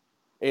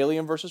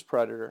Alien versus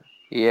Predator.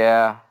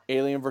 Yeah.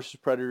 Alien versus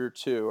Predator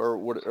 2, or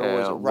what? Or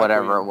was it Requiem?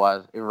 Whatever it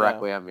was,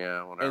 Requiem.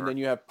 Yeah, whatever. And then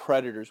you have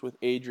Predators with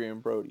Adrian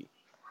Brody.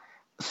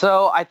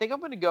 So I think I'm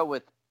going to go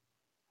with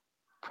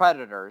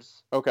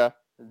Predators. Okay.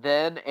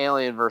 Then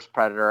Alien versus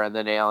Predator, and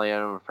then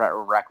Alien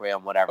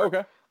Requiem, whatever.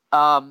 Okay.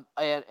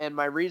 And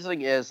my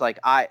reasoning is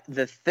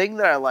the thing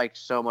that I liked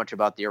so much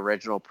about the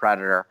original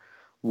Predator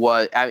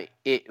was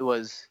it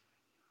was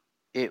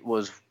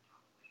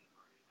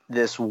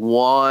this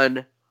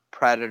one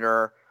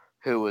Predator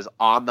who was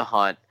on the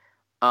hunt.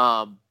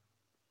 And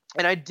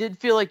I did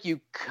feel like you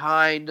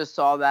kind of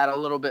saw that a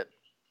little bit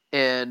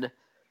in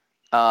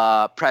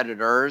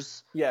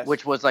Predators, yes,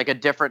 which was like a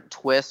different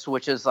twist,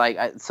 which is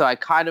so I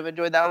kind of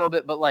enjoyed that a little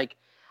bit. But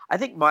I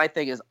think my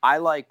thing is I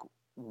like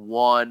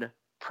one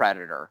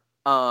Predator.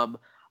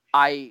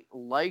 I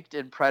liked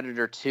in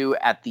Predator 2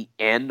 at the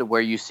end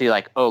where you see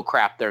oh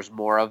crap, there's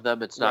more of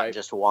them. It's not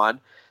just one.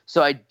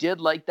 So I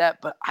did like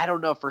that, but I don't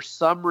know. For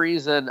some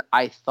reason,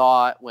 I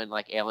thought when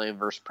Alien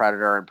vs.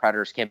 Predator and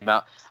Predators came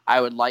out, I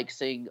would like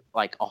seeing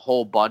a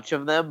whole bunch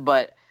of them.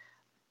 But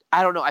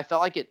I don't know. I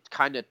felt like it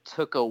kind of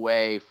took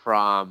away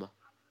from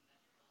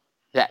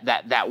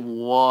that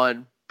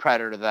one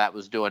Predator that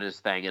was doing his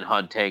thing and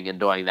hunting and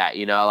doing that.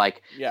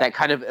 That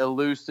kind of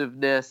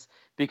elusiveness.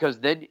 Because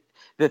then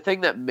the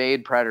thing that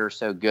made Predator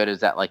so good is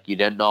that you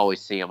didn't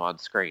always see him on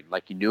screen.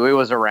 You knew he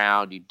was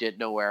around, you didn't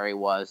know where he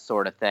was,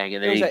 sort of thing,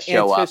 and then he'd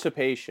show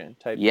anticipation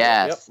type.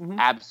 Yes, yep. Mm-hmm.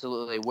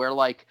 Absolutely. Where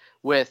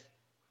with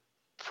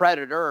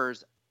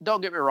Predators,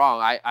 don't get me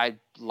wrong, I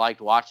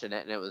liked watching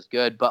it and it was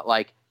good, but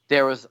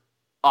there was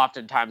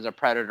oftentimes a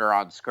Predator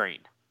on screen.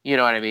 You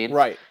know what I mean?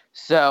 Right.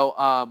 So,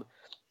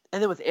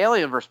 and then with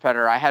Alien vs.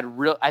 Predator,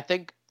 I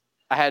think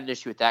I had an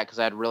issue with that because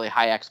I had really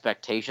high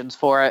expectations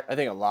for it. I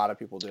think a lot of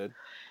people did.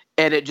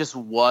 And it just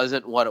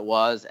wasn't what it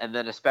was. And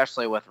then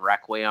especially with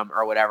Requiem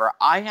or whatever,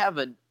 I have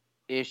an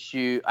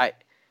issue.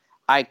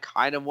 I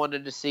kind of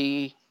wanted to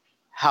see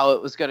how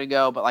it was going to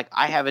go, but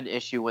I have an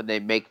issue when they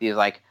make these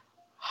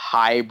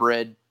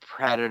hybrid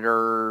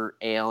Predator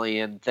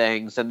alien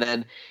things. And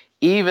then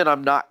even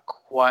I'm not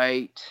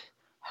quite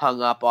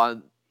hung up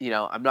on,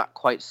 I'm not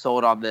quite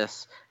sold on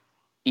this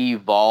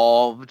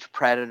evolved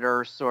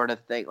Predator sort of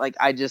thing.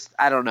 I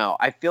don't know.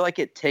 I feel like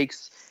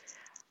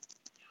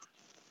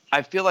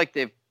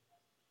they've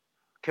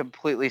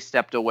completely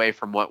stepped away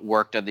from what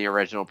worked in the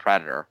original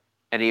Predator,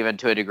 and even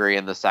to a degree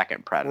in the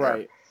second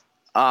Predator.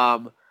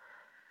 Right.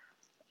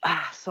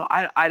 So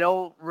I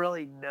don't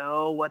really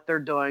know what they're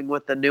doing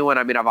with the new one.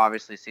 I mean, I've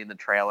obviously seen the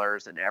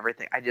trailers and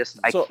everything. I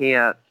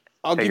can't.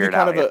 I'll give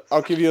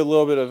you a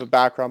little bit of a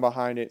background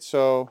behind it.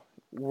 So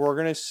we're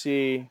gonna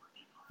see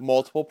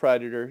multiple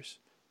Predators.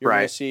 You're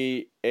gonna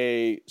see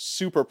a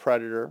super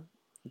Predator,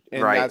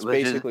 and that's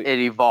basically it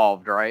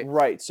evolved, right?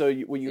 Right. So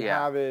what you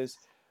have is,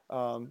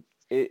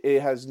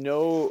 it has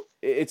no.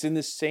 It's in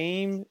the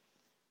same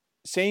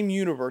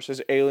universe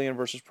as Alien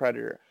versus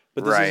Predator,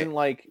 but this isn't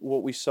like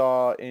what we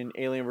saw in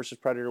Alien versus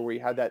Predator, where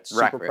you had that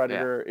super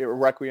Predator,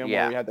 Requiem,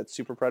 where we had that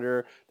super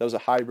Predator that was a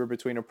hybrid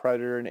between a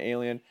Predator and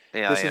Alien.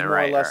 This is more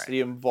or less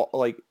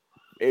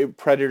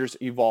Predators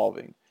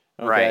evolving.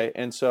 Okay, right.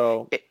 And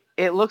so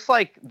it looks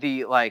like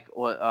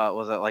what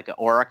was it, an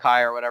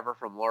Orokai or whatever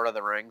from Lord of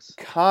the Rings?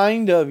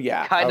 Kind of,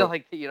 yeah. Kind of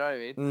you know what I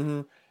mean?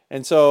 Mm-hmm.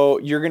 And so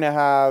you're gonna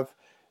have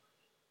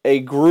a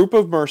group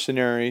of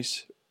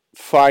mercenaries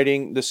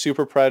fighting the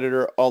super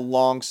Predator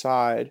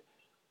alongside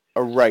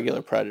a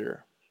regular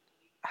Predator.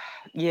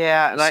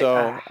 Yeah.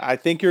 And I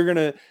think you're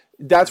gonna.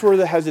 That's where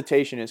the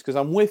hesitation is, because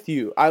I'm with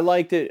you. I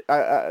liked it.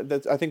 I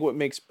think what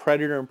makes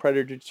Predator and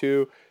Predator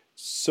 2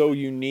 so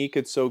unique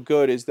and so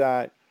good is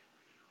that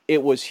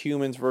it was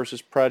humans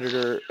versus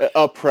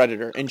a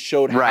predator, and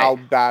showed how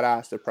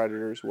badass the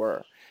predators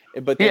were.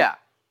 But then,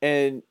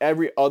 and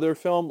every other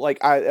film,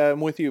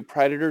 I'm with you.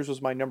 Predators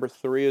was my number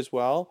 3 as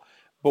well,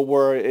 but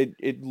where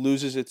it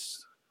loses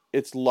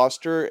its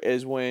luster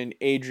is when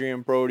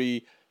Adrian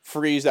Brody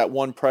freeze that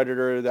one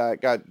predator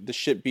that got the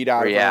shit beat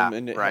out of him,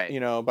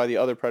 and by the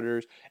other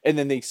predators, and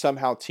then they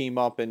somehow team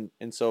up and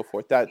so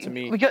forth. That to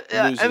me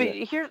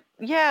loses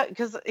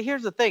because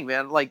here's the thing,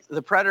 man. Like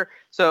the Predator.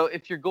 So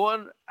if you're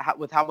going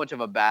with how much of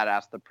a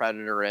badass the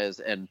Predator is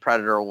in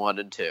Predator 1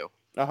 and 2,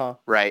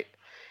 right?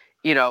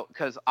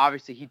 Because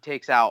obviously he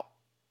takes out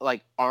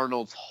like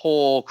Arnold's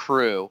whole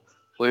crew,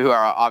 who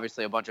are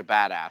obviously a bunch of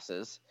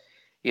badasses.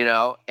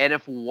 And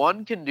if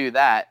one can do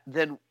that,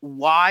 then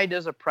why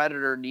does a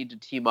predator need to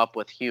team up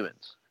with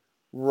humans?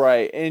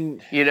 Right.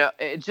 And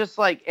it's just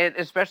like, and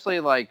especially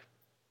like,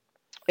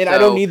 and I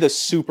don't need the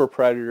super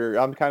predator.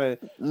 I'm kind of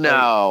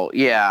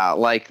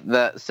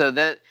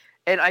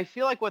and I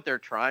feel like what they're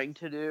trying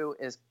to do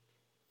is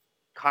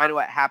kind of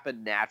what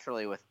happened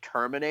naturally with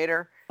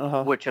Terminator,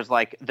 which is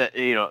like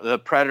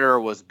the predator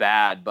was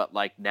bad, but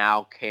like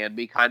now can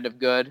be kind of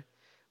good.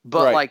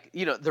 But like,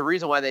 the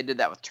reason why they did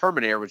that with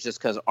Terminator was just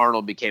because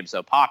Arnold became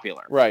so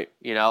popular. Right.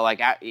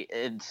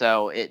 And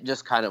so it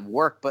just kind of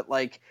worked. But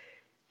like,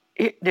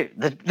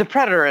 the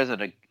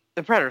Predator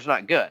the Predator's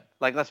not good.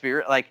 Like, let's be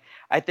real. Like,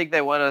 I think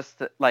they want us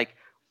to, like,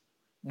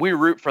 we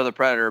root for the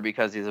Predator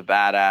because he's a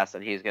badass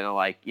and he's going to,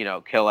 like,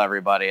 kill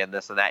everybody and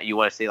this and that. You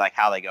want to see, like,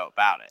 how they go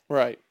about it.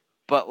 Right.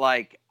 But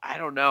like, I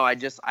don't know.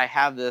 I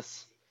have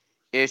this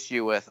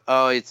issue with,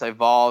 it's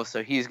evolved.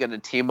 So he's going to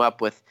team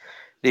up with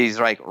these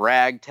like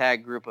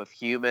ragtag group of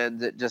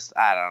humans. It just,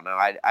 I don't know.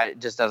 It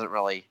just doesn't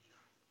really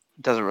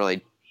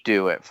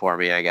do it for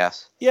me, I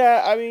guess.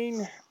 Yeah, I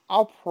mean,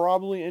 I'll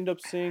probably end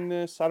up seeing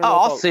this. I don't know.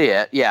 I'll see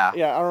it. Yeah.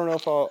 Yeah, I don't know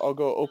if I'll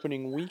go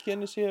opening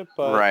weekend to see it,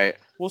 but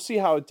we'll see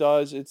how it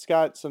does. It's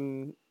got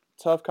some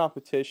tough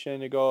competition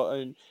to go,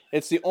 and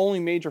it's the only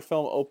major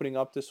film opening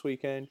up this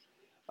weekend.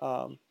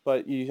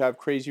 But you have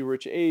Crazy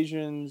Rich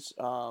Asians,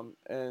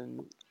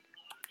 and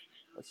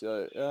let's see,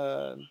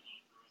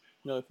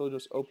 the film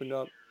just opened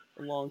up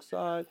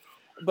alongside,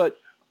 but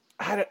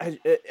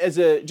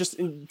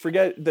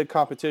forget the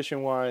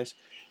competition wise,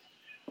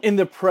 in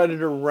the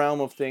Predator realm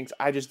of things,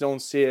 I just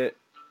don't see it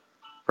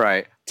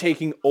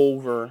taking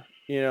over.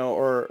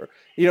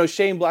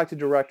 Shane Black, the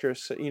director,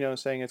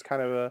 saying it's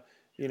kind of a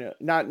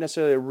not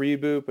necessarily a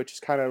reboot, but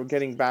just kind of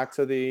getting back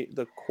to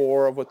the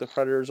core of what the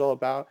Predator is all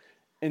about.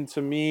 And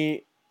to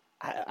me,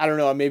 I don't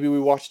know. Maybe we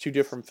watched two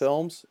different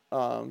films.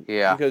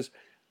 Because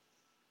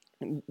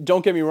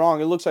don't get me wrong,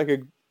 it looks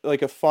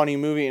like a funny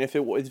movie, and if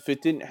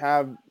it didn't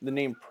have the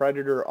name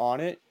Predator on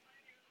it,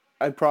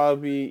 I'd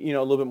probably be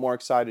a little bit more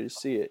excited to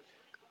see it.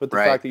 But the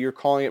fact that you're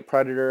calling it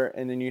Predator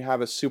and then you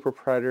have a super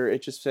predator,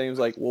 it just seems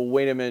like, well,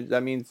 wait a minute,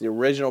 that means the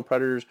original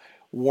Predators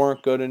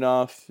weren't good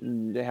enough.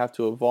 And they have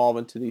to evolve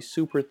into these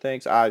super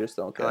things. I just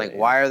don't get it.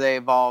 Why are they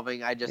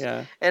evolving?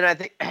 And I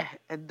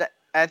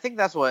think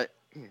that's what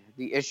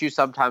the issue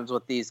sometimes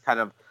with these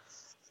kind of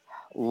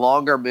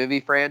longer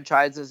movie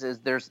franchises is.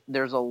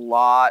 There's a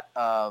lot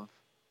of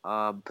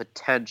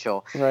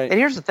potential. Right. And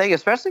here's the thing,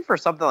 especially for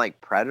something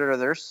like Predator,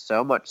 there's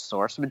so much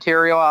source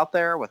material out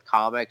there with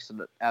comics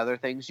and other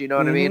things, you know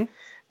what I mean,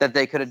 that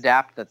they could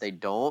adapt that they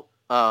don't.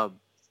 And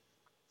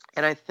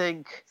I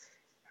think,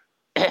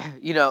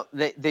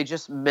 they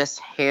just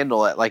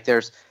mishandle it. Like,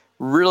 there's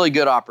really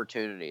good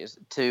opportunities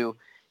to,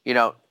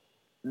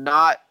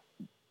 not,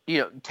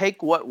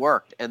 take what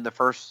worked in the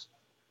first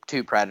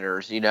two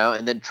Predators,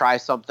 and then try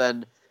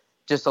something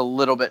just a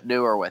little bit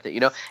newer with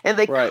it, and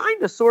they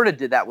kind of sort of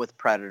did that with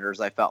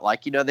Predators. I felt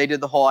like, they did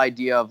the whole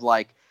idea of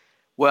like,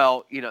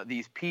 well,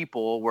 these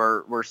people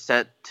were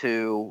sent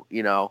to,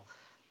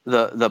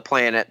 the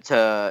planet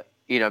to,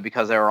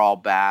 because they were all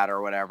bad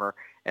or whatever.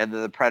 And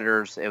then the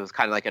Predators, it was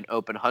kind of like an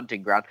open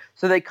hunting ground.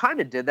 So they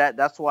kind of did that.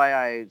 That's why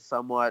I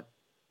somewhat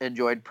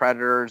enjoyed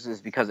Predators,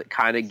 is because it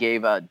kind of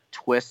gave a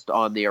twist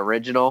on the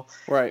original.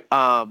 Right.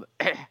 And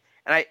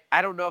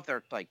I don't know if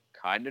they're like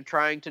kind of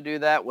trying to do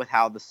that with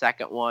how the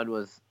second one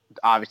was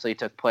obviously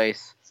took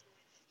place.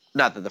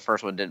 Not that the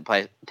first one didn't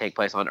take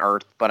place on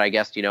Earth, but I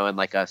guess, in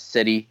like a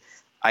city,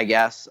 I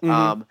guess.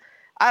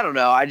 I don't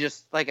know. I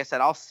just, like I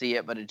said, I'll see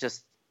it, but it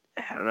just,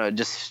 I don't know, it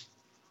just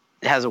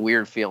has a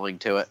weird feeling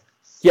to it.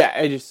 Yeah,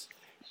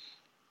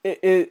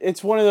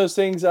 it's one of those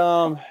things,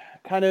 kind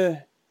of,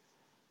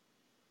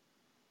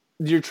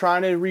 you're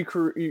trying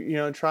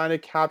to trying to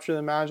capture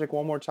the magic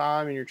one more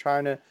time, and you're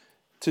trying to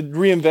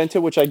reinvent it,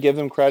 which I give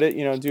them credit,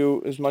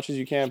 do as much as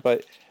you can.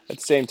 But at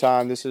the same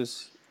time,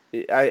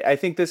 I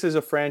think this is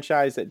a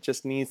franchise that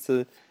just needs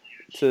to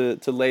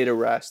lay to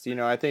rest.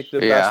 I think the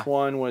best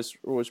one was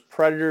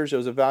Predators. It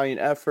was a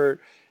valiant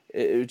effort.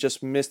 It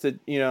just missed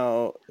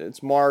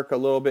its mark a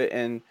little bit,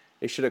 and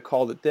they should have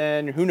called it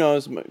then. Who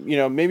knows?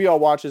 Maybe I'll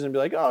watch this and be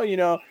like,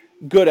 oh,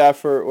 good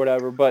effort,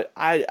 whatever. But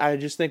I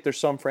just think there's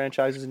some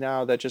franchises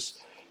now that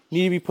just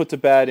need to be put to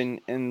bed,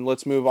 and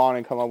let's move on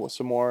and come up with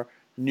some more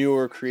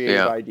newer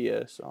creative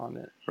ideas on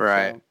it.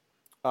 Right.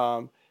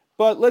 So,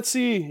 but let's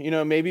see,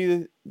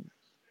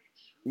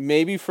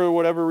 maybe for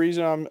whatever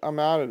reason I'm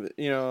out of it.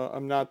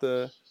 I'm not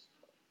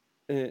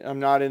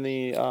in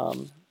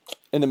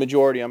the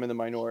majority. I'm in the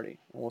minority.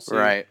 And we'll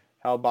see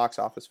how box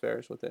office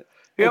fares with it.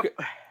 Yep.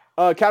 Okay.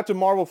 Captain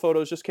Marvel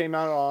photos just came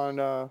out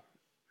on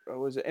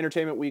was it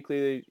Entertainment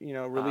Weekly? They,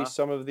 released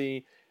some of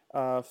the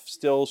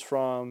stills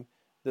from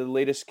the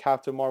latest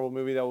Captain Marvel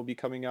movie that will be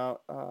coming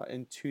out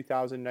in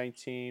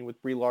 2019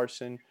 with Brie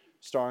Larson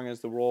starring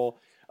as the role.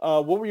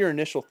 What were your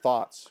initial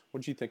thoughts?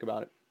 What did you think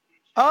about it?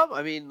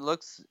 I mean,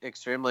 looks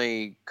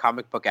extremely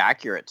comic book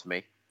accurate to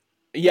me.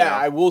 Yeah,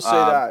 I will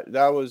say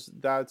that was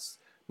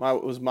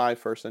my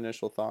first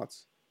initial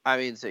thoughts. I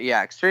mean, so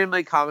yeah,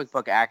 extremely comic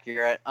book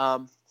accurate. I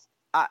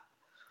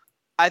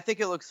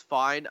think it looks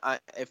fine.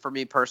 For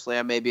me personally,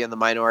 I may be in the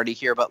minority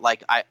here, but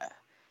like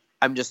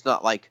I'm just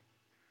not like.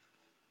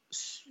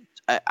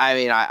 I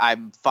mean,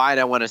 I'm fine.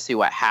 I want to see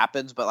what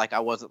happens, but like I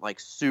wasn't like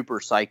super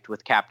psyched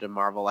with Captain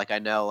Marvel. Like I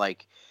know,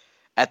 like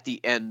at the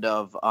end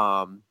of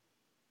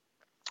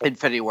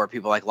Infinity War,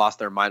 people like lost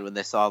their mind when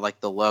they saw like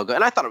the logo,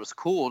 and I thought it was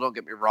cool. Don't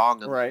get me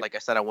wrong. And right. Like I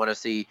said, I want to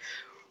see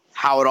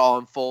how it all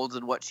unfolds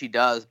and what she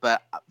does.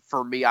 But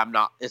for me, I'm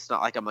not. It's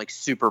not like I'm like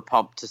super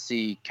pumped to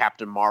see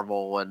Captain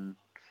Marvel, and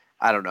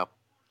I don't know.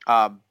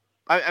 I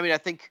mean, I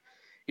think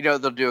they'll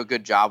do a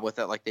good job with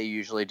it, like they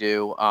usually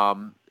do.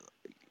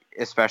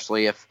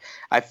 Especially if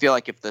I feel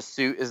like if the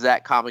suit is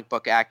that comic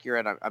book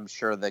accurate, I'm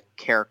sure the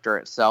character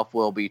itself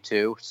will be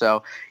too.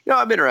 So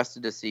I'm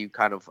interested to see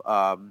kind of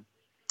how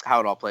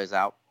it all plays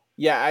out.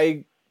 Yeah,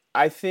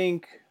 I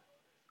think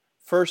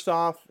first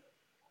off,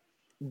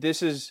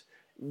 this is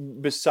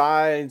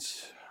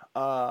besides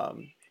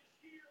Iron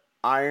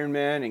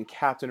Man and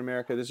Captain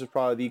America, this is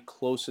probably the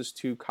closest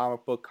to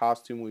comic book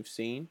costume we've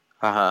seen.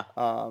 It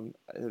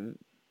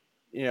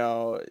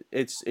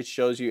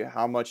shows you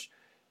how much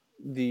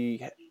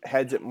the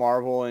heads at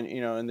Marvel and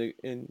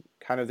in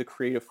kind of the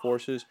creative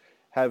forces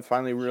have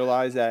finally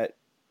realized that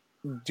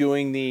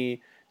doing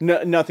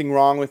nothing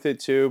wrong with it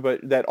too,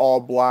 but that all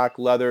black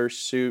leather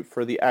suit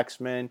for the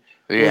X-Men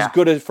was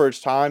good at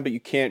first time, but you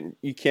can't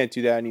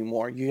do that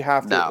anymore. You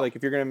have to like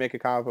if you're gonna make a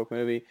comic book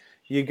movie,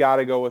 you got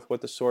to go with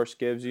what the source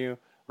gives you.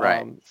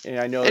 Right. And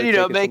I know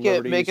and make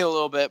it a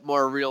little bit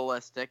more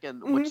realistic,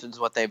 and which is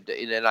what they've done,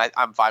 and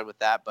I'm fine with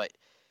that. But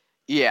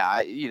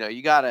yeah,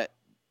 you gotta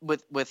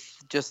with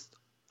just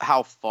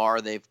how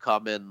far they've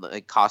come in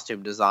like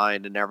costume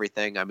design and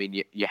everything. I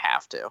mean, you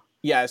have to.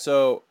 Yeah.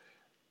 So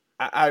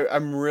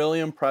I'm really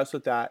impressed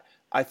with that.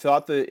 I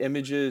thought the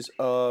images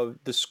of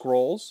the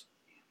scrolls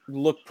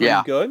looked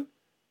pretty good.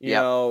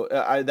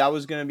 That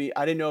was going to be,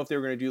 I didn't know if they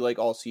were going to do like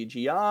all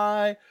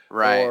CGI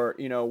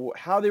or,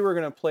 how they were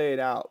going to play it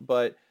out.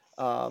 But,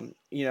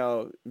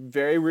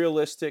 very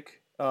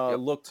realistic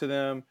look to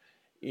them,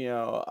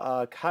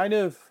 kind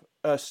of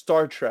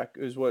Star Trek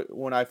is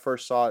when I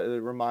first saw it,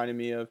 it reminded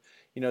me of,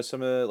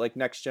 some of the like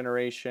Next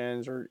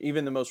Generations or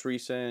even the most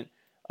recent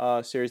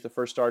series, the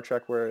first Star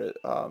Trek, where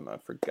I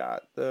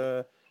forgot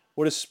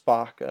what is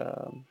Spock?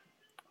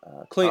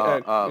 Not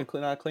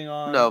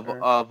Klingon. No,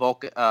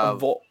 Vulcan.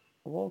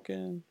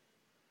 Vulcan.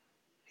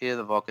 He had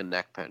the Vulcan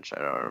neck pinch.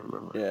 I don't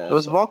remember. Yeah, it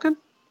was Vulcan.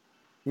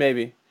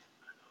 Maybe.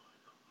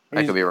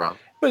 I could be wrong.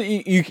 But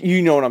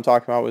you know what I'm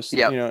talking about was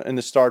in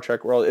the Star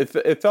Trek world,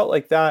 it felt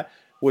like that,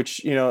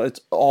 which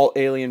it's all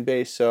alien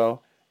based.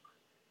 So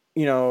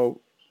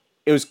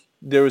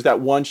there was that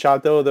one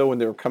shot though when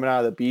they were coming out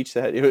of the beach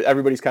that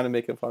everybody's kind of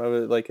making fun of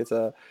it like it's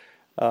a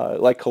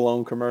like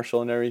Cologne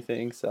commercial and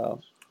everything.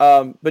 So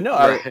but no,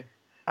 right.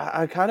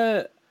 I'm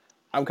kind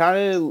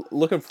of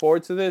looking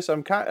forward to this.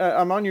 I'm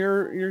on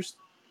your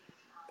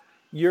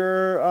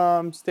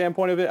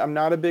standpoint of it. I'm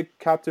not a big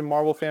Captain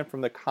Marvel fan from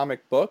the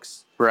comic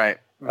books. Right.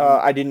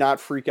 I did not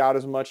freak out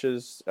as much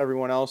as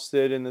everyone else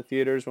did in the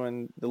theaters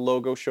when the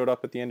logo showed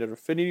up at the end of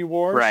Infinity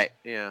Wars. Right.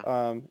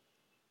 Yeah.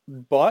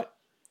 But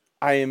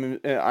I am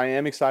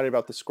excited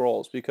about the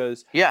Skrulls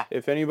because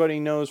if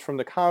anybody knows from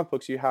the comic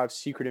books, you have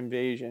Secret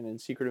Invasion,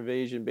 and Secret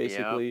Invasion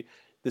basically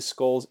the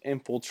Skrulls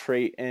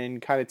infiltrate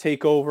and kind of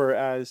take over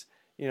as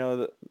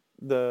the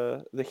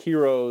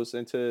heroes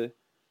and to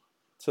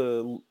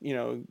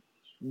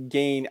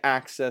gain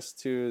access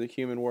to the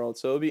human world.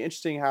 So it'll be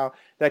interesting how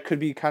that could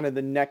be kind of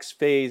the next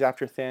phase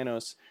after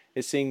Thanos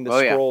is seeing the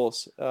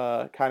Skrulls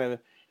kind of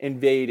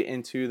invade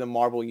into the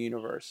Marvel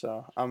universe.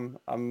 So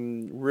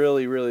I'm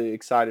really, really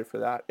excited for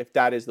that if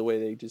that is the way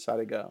they decide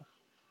to go.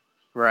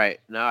 Right.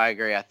 No, I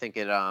agree. I think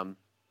it's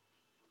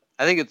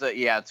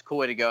a cool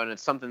way to go, and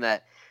it's something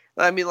that,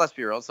 I mean, let's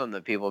be real, it's something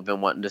that people have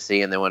been wanting to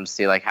see, and they want to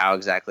see like how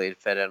exactly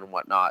it fit in and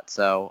whatnot.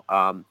 So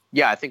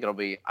I think it'll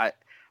be I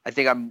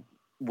think I'm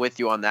with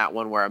you on that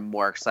one where I'm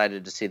more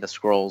excited to see the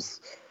Skrulls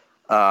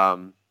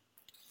than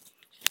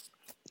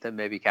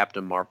maybe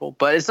Captain Marvel.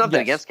 But it's nothing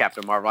against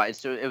Captain Marvel.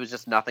 It was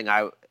just nothing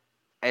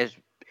it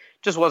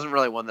just wasn't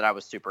really one that I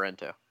was super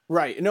into.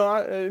 Right. No,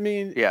 I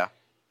mean,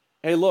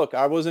 hey, look,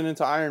 I wasn't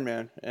into Iron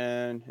Man,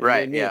 and it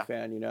made me a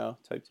fan,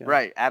 type thing.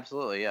 Right.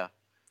 Absolutely. Yeah.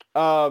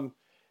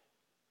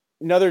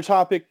 Another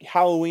topic: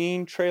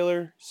 Halloween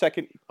trailer.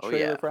 Second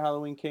trailer for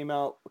Halloween came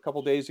out a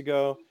couple days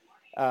ago.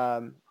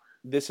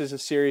 This is a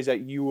series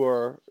that you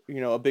are,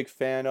 a big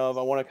fan of.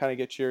 I want to kind of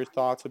get your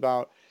thoughts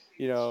about,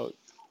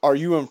 are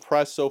you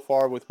impressed so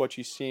far with what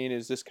you've seen?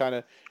 Is this kind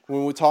of,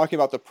 when we're talking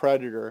about the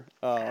Predator,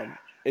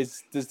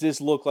 does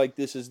this look like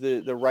this is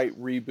the right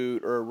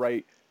reboot or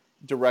right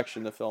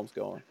direction the film's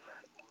going.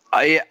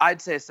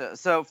 I'd say so.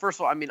 So first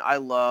of all, I mean, I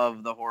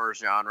love the horror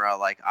genre.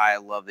 Like, I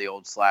love the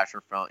old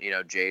slasher film.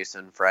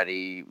 Jason,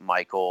 Freddy,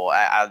 Michael.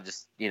 I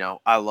just,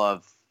 I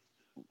love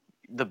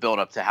the build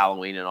up to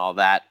Halloween and all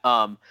that.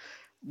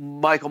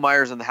 Michael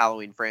Myers and the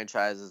Halloween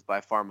franchise is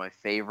by far my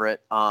favorite.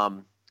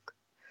 I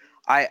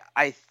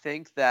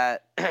think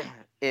that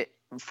it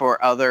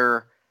for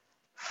other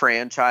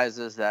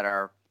franchises that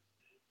are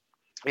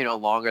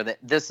longer, that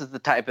this is the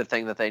type of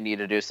thing that they need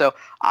to do. So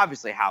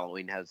obviously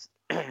Halloween has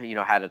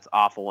had its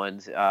awful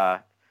ones.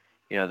 The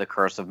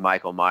Curse of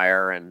Michael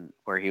Myers, and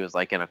where he was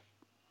like in a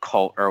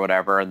cult or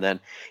whatever, and then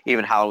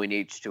even Halloween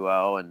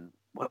H2O, and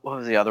what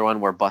was the other one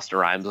where Busta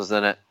Rhymes was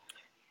in it?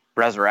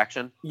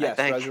 Resurrection. Yes,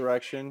 I think.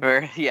 Resurrection.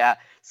 Yeah.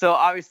 So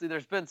obviously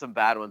there's been some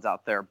bad ones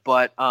out there,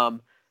 but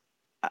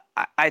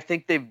I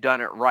think they've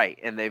done it right,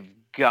 and they've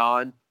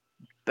gone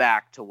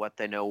back to what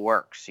they know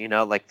works.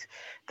 Like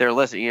they're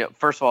listening.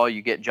 First of all,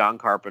 you get John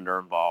Carpenter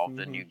involved,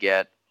 and you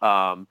get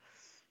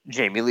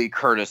Jamie Lee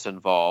Curtis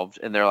involved,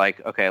 and they're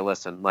like, okay,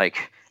 listen,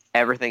 like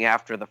everything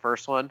after the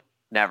first one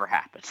never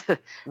happened,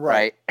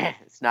 right?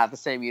 It's not the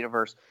same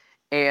universe,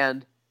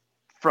 and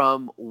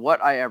from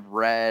what I have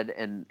read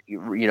and,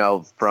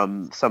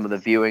 from some of the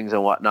viewings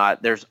and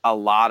whatnot, there's a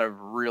lot of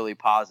really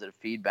positive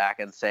feedback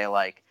and say,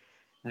 like,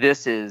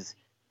 this is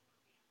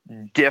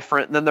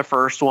different than the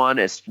first one.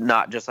 It's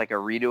not just like a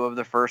redo of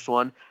the first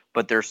one,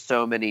 but there's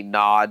so many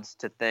nods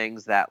to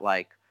things that,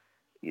 like,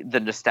 the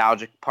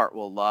nostalgic part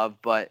will love.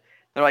 But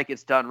they're like,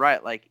 it's done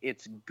right. Like,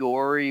 it's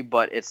gory,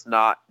 but it's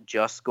not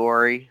just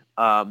gory.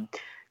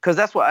 Because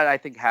that's what I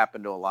think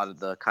happened to a lot of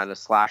the kind of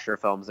slasher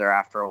films there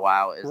after a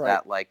while, is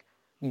that, like,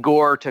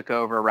 gore took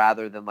over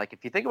rather than, like,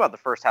 if you think about the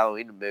first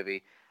Halloween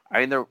movie,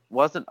 I mean, there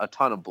wasn't a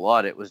ton of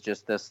blood. It was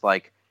just this,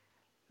 like,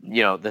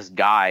 this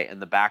guy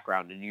in the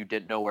background, and you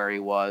didn't know where he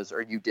was,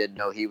 or you didn't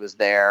know he was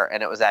there,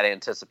 and it was that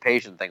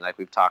anticipation thing like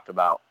we've talked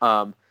about.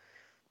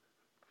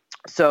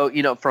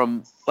 So,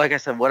 from, like I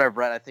said, what I've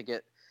read, I think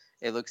it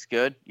looks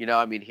good.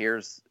 I mean,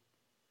 here's,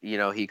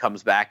 he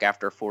comes back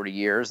after 40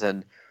 years,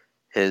 and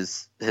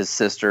his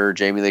sister,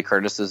 Jamie Lee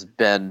Curtis, has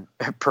been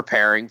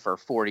preparing for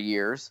 40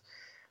 years.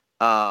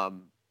 I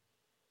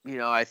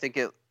think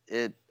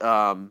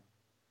I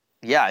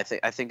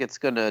think it's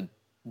going to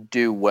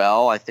do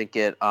well. I think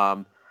it,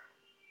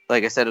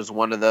 like I said, is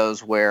one of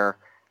those where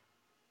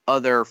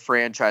other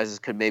franchises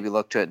could maybe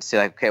look to it and say,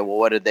 like, okay, well,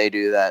 what did they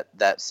do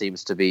that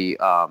seems to be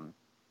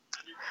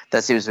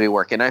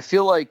working? I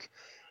feel like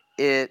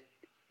it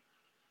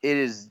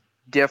is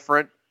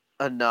different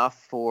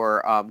enough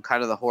for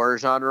kind of the horror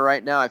genre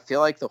right now. I feel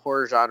like the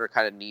horror genre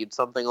kind of needs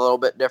something a little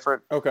bit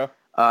different. Okay.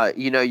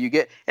 You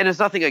get, and it's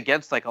nothing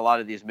against, like, a lot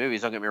of these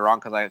movies, don't get me wrong,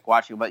 because I like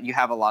watching, but you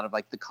have a lot of,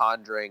 like, the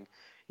Conjuring,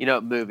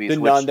 movies. The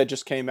Nun that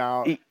just came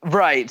out.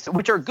 Right,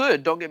 which are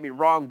good, don't get me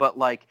wrong, but,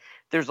 like,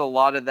 there's a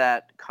lot of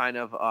that kind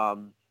of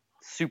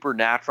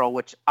supernatural,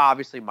 which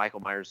obviously Michael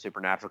Myers is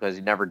supernatural because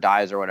he never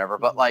dies or whatever,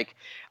 but, like,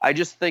 I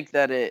just think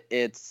that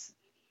it's,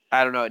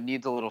 I don't know, it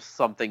needs a little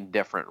something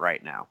different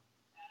right now.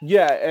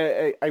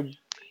 Yeah, I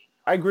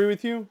agree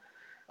with you.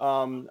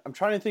 I'm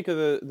trying to think of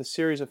the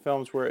series of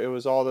films where it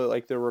was all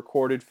the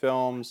recorded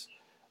films.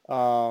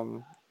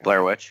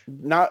 Blair Witch.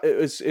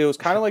 It was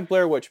kind of like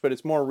Blair Witch, but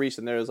it's more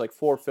recent. There was like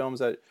 4 films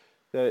that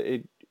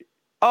it.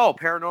 Oh,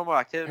 Paranormal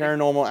Activity.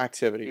 Paranormal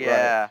Activity.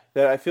 Yeah. Right.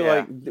 That I feel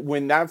like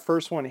when that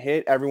first one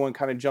hit, everyone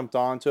kind of jumped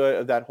onto it,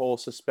 of that whole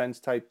suspense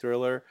type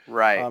thriller.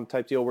 Right.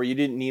 Type deal where you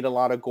didn't need a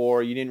lot of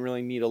gore, you didn't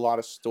really need a lot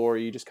of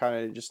story. You just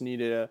kind of just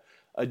needed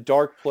a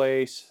dark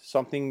place,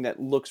 something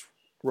that looks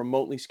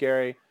remotely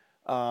scary.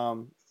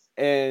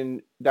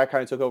 And that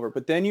kind of took over.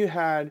 But then you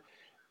had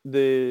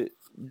the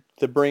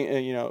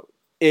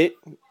It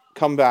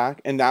come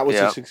back, and that was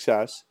a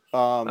success.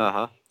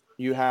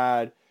 You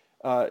had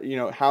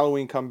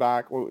Halloween come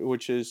back,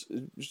 which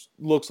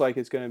looks like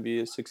it's going to be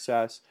a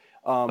success.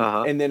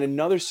 And then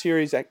another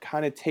series that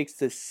kind of takes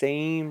the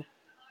same,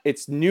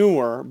 it's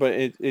newer, but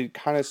it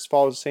kind of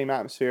follows the same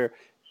atmosphere.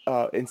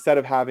 Instead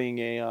of having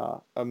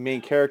a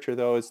main character,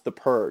 though, it's The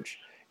Purge.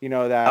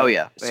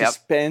 That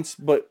suspense,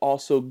 but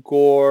also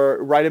gore,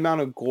 right amount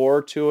of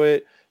gore to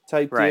it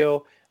type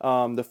deal.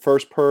 The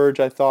first Purge,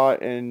 I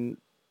thought, and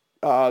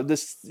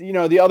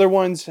the other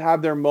ones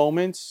have their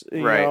moments,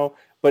 you know,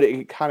 but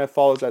it kind of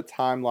follows that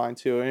timeline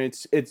too, and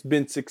it's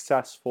been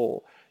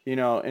successful, in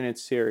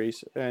its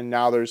series. And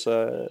now there's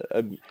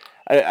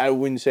I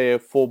wouldn't say a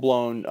full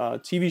blown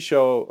TV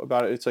show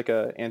about it. It's like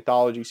a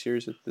anthology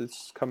series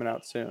that's coming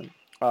out soon.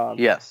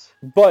 Yes,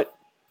 but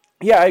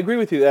yeah, I agree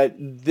with you that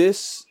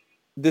this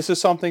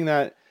is something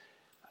that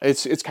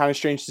it's kind of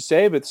strange to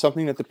say, but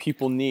something that the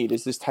people need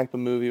is this type of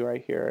movie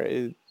right here.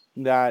 It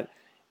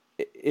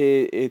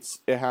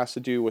has to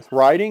do with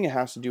writing, it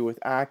has to do with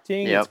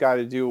acting, It's got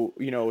to do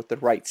with the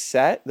right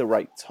set, the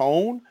right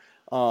tone.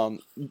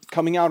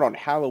 Coming out on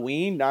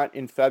Halloween, not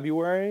in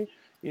February.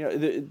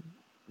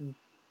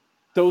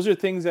 Those are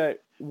things that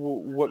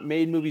what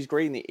made movies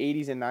great in the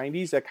 80s and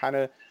 90s that kind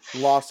of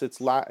lost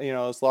its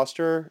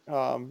luster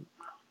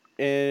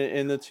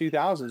in the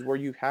 2000s, where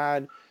you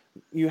had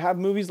you have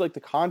movies like The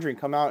Conjuring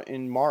come out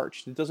in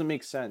March. It doesn't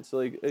make sense.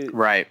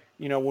 Right.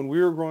 When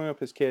we were growing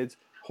up as kids,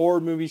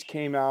 horror movies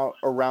came out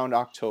around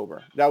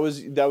October. That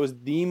was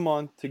the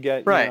month to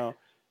get, right.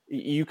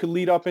 You could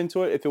lead up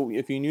into it.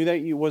 If you knew that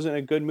it wasn't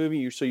a good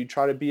movie, so you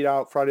try to beat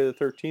out Friday the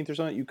 13th or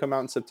something, you come out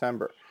in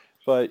September.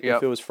 But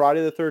if it was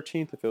Friday the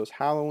 13th, if it was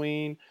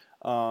Halloween,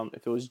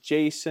 if it was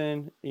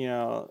Jason,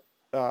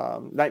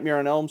 Nightmare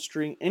on Elm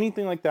Street,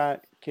 anything like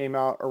that came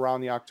out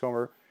around the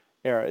October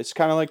era. It's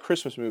kind of like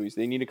Christmas movies.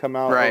 They need to come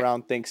out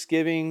around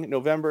Thanksgiving,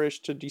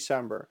 November-ish to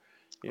December.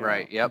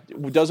 Right. Yep.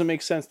 It doesn't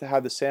make sense to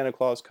have the Santa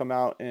Claus come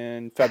out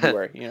in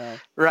February.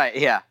 Right.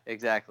 Yeah.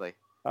 Exactly.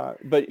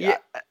 But yeah,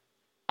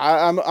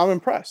 I'm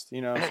impressed.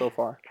 So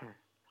far.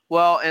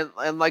 Well,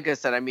 and like I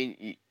said, I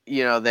mean,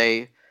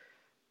 they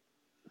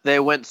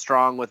went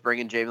strong with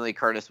bringing Jamie Lee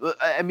Curtis.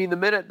 I mean, the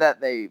minute that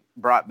they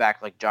brought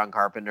back like John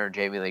Carpenter and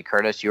Jamie Lee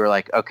Curtis, you were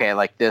like, okay,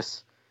 like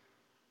this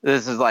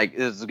is going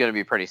to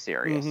be pretty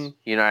serious. Mm-hmm.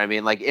 You know what I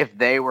mean? Like if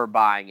they were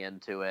buying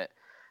into it,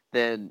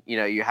 then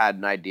you had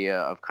an idea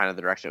of kind of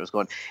the direction it was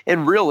going.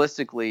 And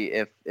realistically,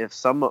 if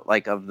some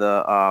like of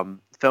the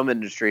film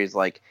industries,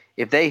 like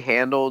if they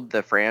handled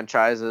the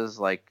franchises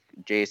like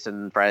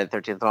Jason, Friday the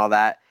 13th, and all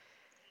that,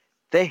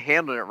 they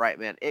handled it right,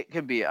 man. It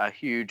could be a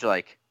huge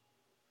like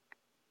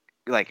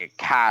a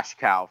cash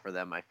cow for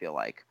them. I feel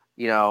like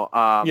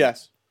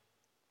yes,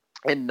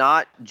 and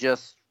not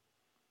just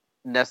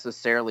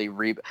necessarily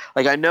reboot.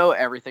 Like I know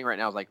everything right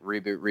now is like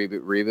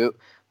reboot,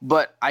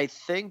 but I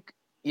think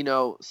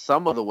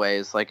some of the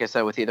ways, like I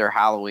said, with either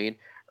Halloween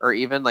or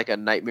even like a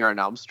Nightmare on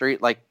Elm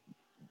Street, like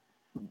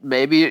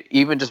maybe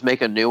even just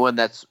make a new one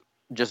that's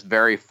just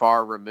very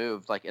far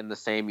removed, like in the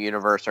same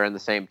universe or in the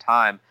same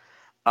time.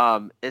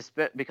 It's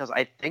because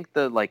I think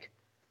the like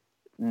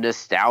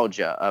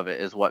nostalgia of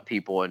it is what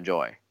people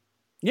enjoy.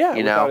 Yeah,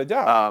 without a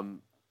doubt.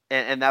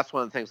 And that's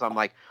one of the things I'm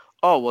like,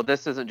 oh, well,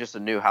 this isn't just a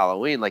new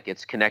Halloween. Like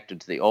it's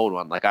connected to the old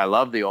one. Like I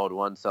love the old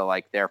one. So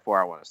like,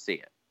 therefore I want to see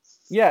it.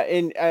 Yeah.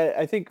 And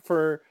I think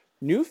for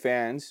new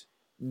fans,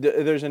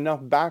 there's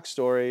enough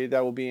backstory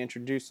that will be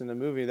introduced in the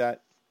movie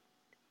that,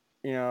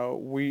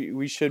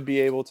 we should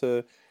be able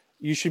to,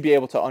 you should be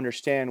able to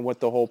understand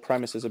what the whole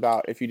premise is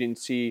about if you didn't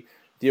see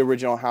the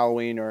original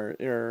Halloween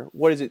or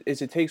what is it?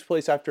 It takes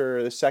place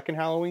after the second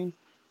Halloween?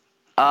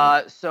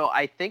 So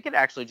I think it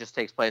actually just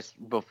takes place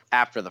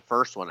after the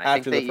first one. I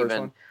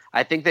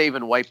think they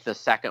even wiped the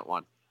second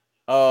one.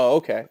 Oh,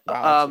 okay.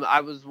 Wow,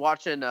 I was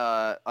watching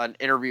an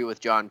interview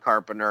with John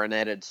Carpenter, and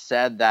it had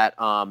said that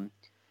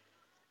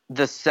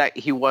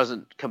he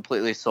wasn't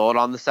completely sold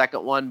on the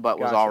second one, but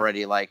was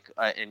already like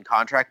in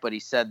contract. But he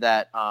said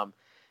that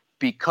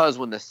because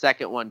when the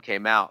second one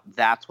came out,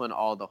 that's when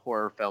all the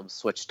horror films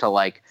switched to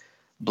like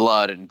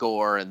blood and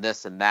gore and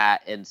this and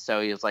that, and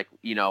so he was like,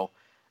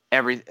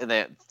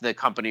 the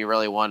company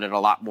really wanted a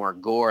lot more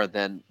gore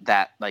than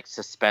that like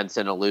suspense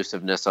and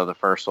elusiveness of the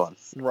first one.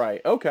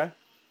 Right. Okay.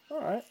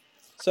 All right.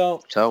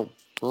 So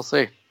we'll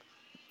see.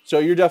 So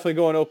you're definitely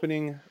going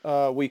opening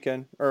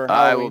weekend or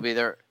Halloween? I will be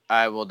there.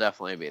 I will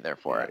definitely be there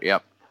for it.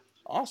 Yep.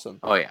 Awesome.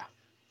 Oh yeah.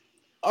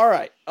 All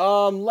right.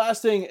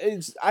 Last thing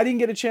is I didn't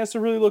get a chance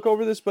to really look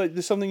over this, but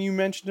there's something you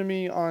mentioned to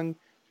me on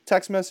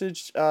text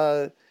message.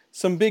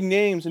 Some big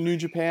names in New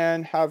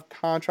Japan have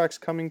contracts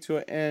coming to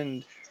an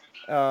end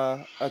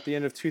at the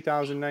end of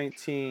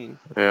 2019.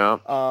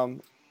 Yeah.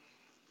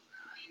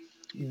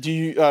 Do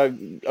you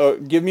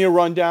give me a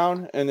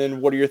rundown, and then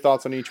what are your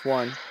thoughts on each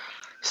one?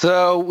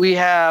 So we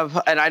have,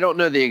 and I don't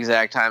know the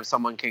exact time,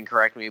 someone can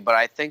correct me, but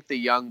I think the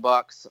Young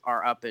Bucks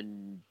are up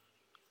in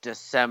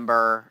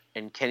December,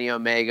 and Kenny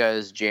Omega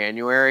is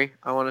January,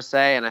 I want to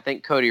say, and I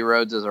think Cody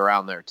Rhodes is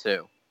around there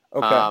too.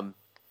 Okay.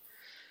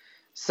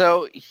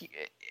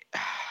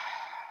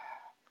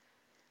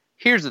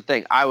 Here's the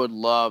thing. I would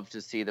love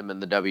to see them in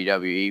the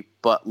WWE,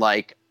 but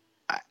like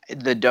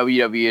the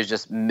WWE is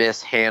just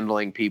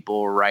mishandling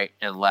people right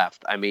and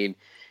left. I mean,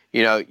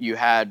 you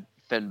had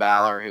Finn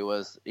Balor, who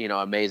was,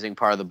 amazing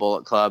part of the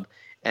Bullet Club,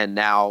 and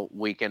now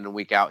week in and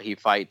week out he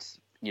fights,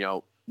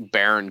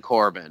 Baron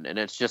Corbin, and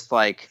it's just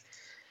like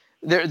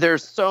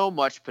there's so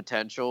much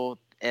potential.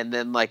 And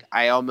then like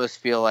I almost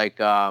feel like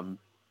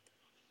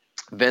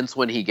Vince,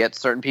 when he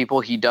gets certain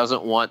people, he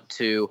doesn't want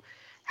to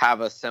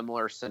have a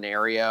similar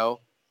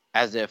scenario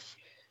as if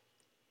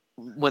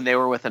when they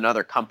were with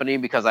another company,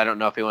 because I don't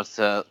know if he wants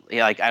to,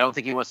 I don't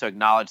think he wants to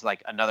acknowledge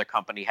like another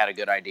company had a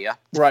good idea.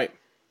 Right.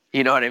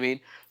 You know what I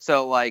mean?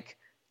 So like,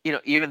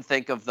 even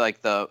think of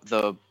like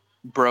the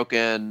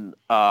Broken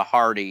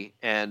Hardy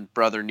and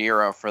Brother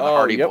Nero for the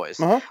Hardy Boys.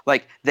 Uh-huh.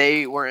 Like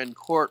they were in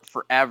court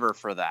forever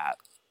for that,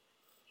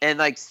 and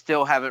like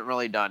still haven't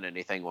really done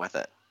anything with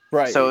it.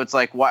 Right. So it's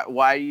like,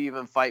 why do you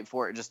even fight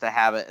for it just to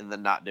have it and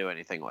then not do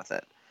anything with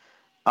it?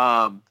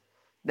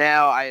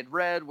 Now I had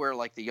read where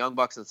like the Young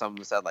Bucks and some of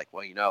them said like,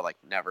 well, like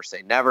never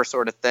say never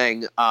sort of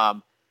thing. I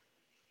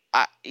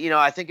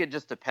think it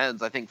just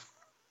depends. I think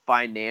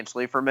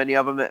financially for many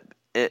of them,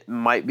 it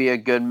might be a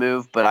good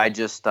move, but I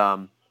just,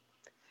 I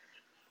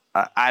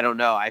don't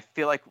know. I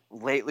feel like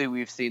lately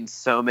we've seen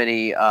so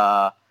many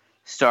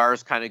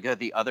stars kind of go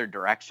the other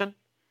direction,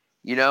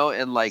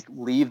 and like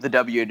leave the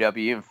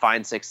WWE and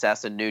find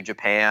success in New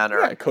Japan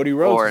or Cody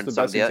Rhodes or is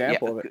the best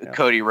example of it. Yeah.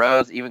 Cody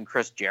Rhodes, even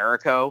Chris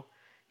Jericho,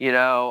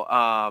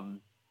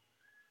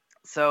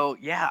 So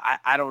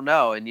I don't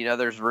know, and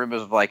there's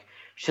rumors of like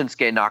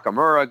Shinsuke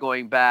Nakamura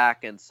going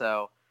back, and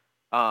so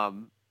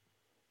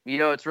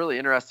it's really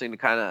interesting to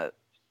kind of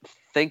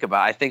think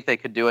about. I think they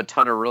could do a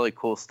ton of really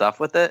cool stuff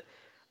with it,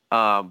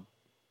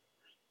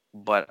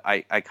 but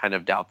I kind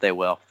of doubt they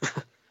will.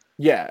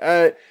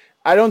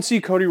 I don't see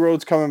Cody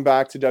Rhodes coming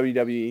back to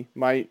WWE.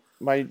 Might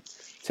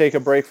take a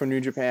break from New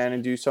Japan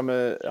and do some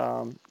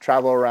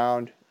travel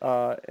around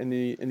in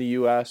the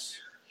U.S.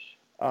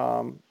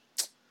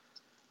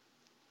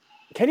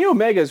 Kenny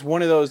Omega is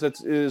one of those that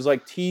is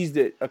like teased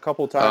it a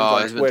couple times on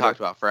Twitter. He's been talked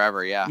about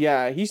forever, yeah.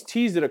 Yeah, he's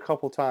teased it a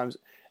couple times.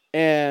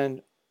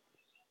 And,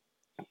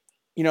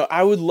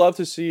 I would love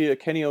to see a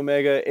Kenny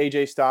Omega,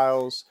 AJ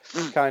Styles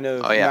kind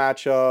of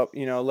match up,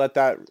 let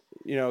that,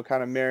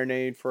 kind of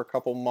marinate for a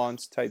couple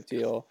months type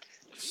deal.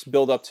 Just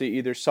build up to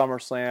either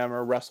SummerSlam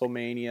or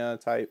WrestleMania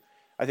type.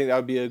 I think that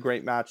would be a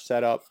great match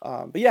setup.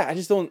 But yeah, I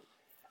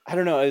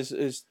don't know,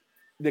 as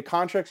the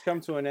contracts come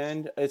to an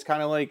end, it's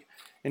kind of like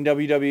in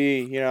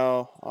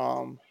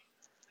WWE,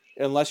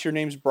 unless your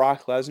name's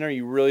Brock Lesnar,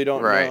 you really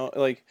don't know.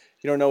 Like,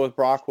 you don't know with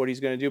Brock what he's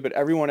going to do. But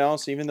everyone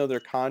else, even though their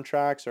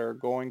contracts are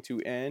going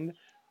to end,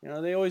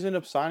 they always end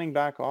up signing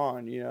back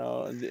on.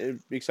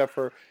 Except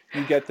for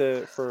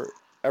for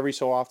every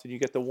so often you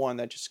get the one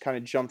that just kind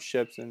of jumps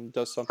ships and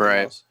does something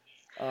else.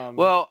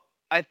 Well,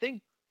 I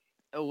think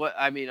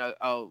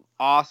a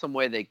awesome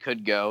way they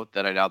could go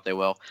that I doubt they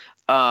will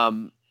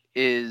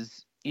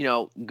is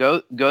go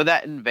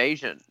that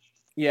invasion.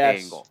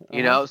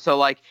 Angle, so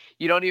like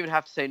you don't even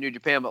have to say New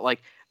Japan, but like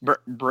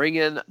bring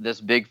in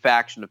this big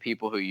faction of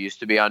people who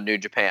used to be on New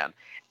Japan,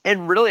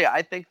 and really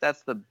I think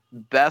that's the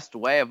best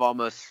way of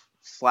almost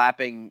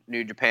slapping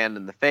New Japan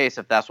in the face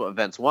if that's what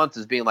Vince wants,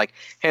 is being like,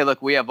 hey,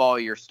 look, we have all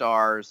your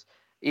stars,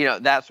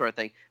 that sort of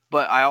thing.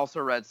 But I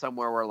also read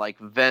somewhere where like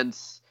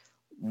Vince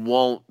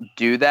won't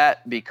do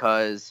that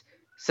because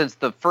since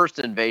the first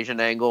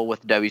invasion angle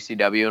with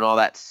WCW and all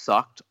that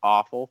sucked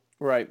awful,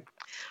 right?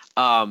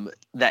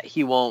 That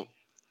he won't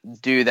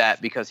do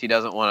that because he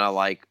doesn't want to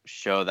like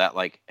show that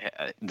like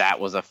that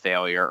was a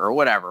failure or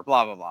whatever,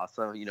 blah blah blah.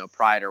 So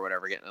pride or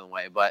whatever getting in the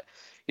way. But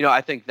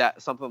I think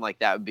that something like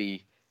that would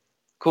be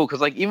cool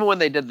because like even when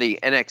they did the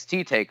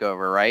NXT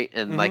takeover, right,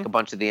 and like a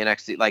bunch of the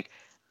NXT, like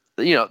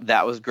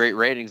that was great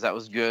ratings, that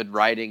was good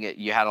writing.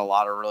 You had a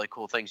lot of really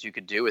cool things you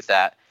could do with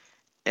that,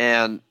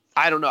 and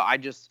I don't know.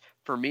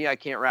 For me, I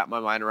can't wrap my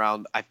mind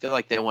around. I feel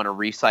like they want to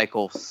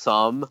recycle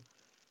some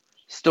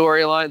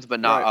storylines, but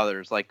not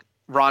others. Like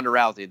Ronda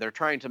Rousey, they're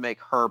trying to make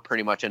her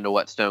pretty much into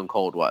what Stone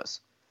Cold was,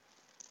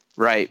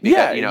 right?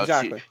 Because,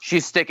 exactly.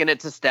 She's sticking it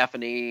to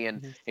Stephanie,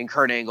 and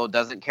Kurt Angle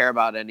doesn't care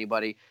about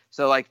anybody.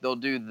 So like they'll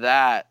do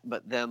that,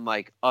 but then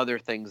like other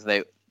things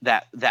that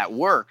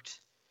worked,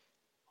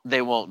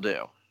 they won't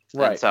do.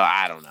 Right. And so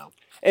I don't know.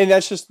 And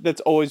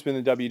that's always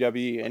been the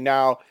WWE. And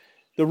now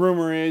the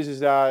rumor is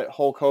that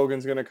Hulk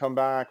Hogan's going to come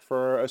back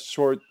for a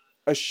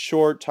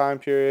short time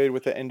period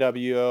with the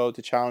NWO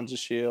to challenge the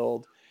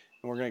Shield.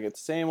 And we're going to get the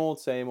same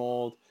old,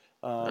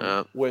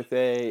 with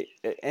a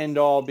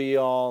end-all,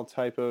 be-all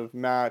type of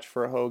match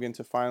for Hogan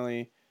to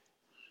finally,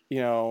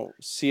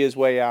 see his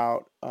way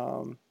out,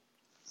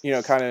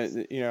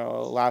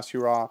 last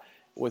hurrah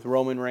with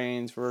Roman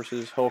Reigns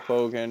versus Hulk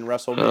Hogan,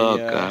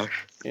 WrestleMania,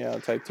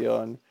 type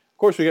deal. And, of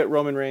course, we get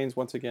Roman Reigns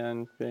once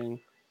again being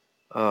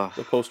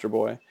the poster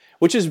boy,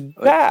 which is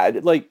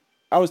bad. Like,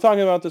 I was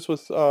talking about this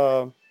with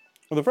a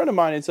friend of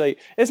mine. It's like,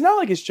 it's not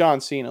like it's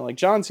John Cena. Like,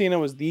 John Cena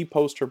was the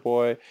poster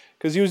boy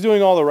because he was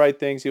doing all the right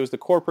things. He was the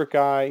corporate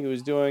guy. He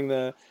was doing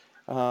the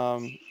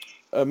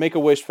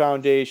Make-A-Wish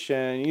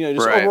Foundation,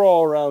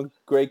 overall around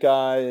great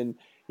guy and,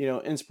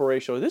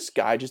 inspirational. This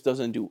guy just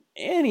doesn't do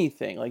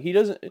anything. Like, he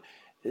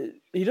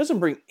doesn't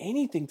bring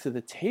anything to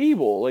the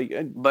table. Like,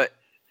 but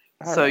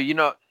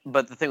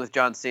the thing with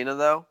John Cena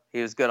though,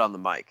 he was good on the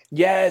mic.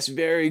 Yes,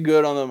 very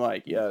good on the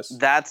mic. Yes.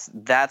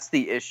 That's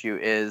the issue,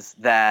 is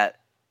that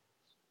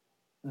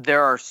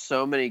there are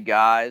so many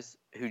guys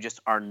who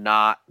just are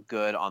not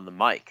good on the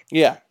mic.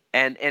 Yeah.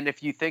 And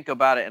if you think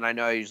about it, and I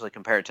know I usually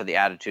compare it to the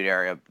Attitude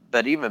Era,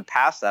 but even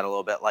past that a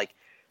little bit, like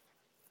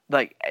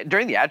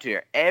during the Attitude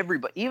Era,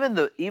 everybody, even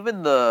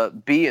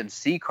the B and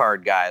C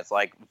card guys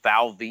like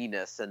Val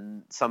Venus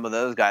and some of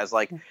those guys,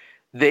 like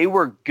they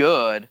were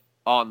good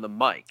on the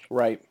mic.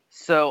 Right.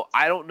 So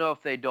I don't know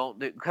if they don't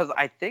do, because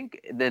I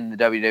think in the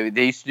WWE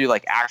they used to do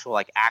like actual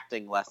like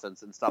acting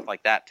lessons and stuff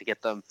like that to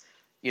get them,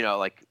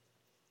 like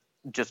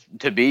just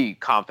to be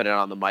confident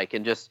on the mic,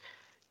 and just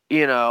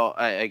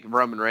like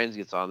Roman Reigns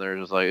gets on there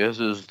just like, this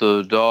is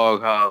the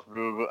doghouse.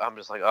 I'm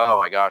just like, oh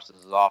my gosh, this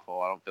is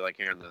awful. I don't feel like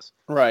hearing this.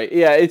 Right.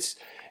 Yeah. It's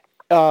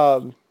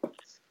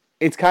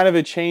kind of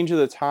a change of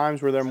the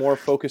times where they're more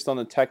focused on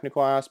the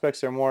technical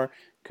aspects. They're more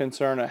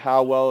concerned at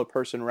how well a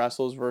person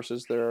wrestles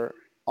versus their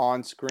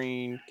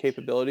on-screen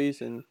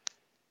capabilities. And,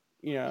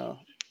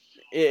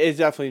 it's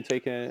definitely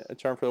taken a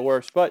turn for the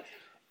worse. But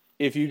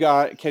if you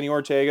got Kenny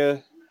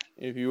Ortega,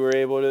 if you were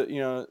able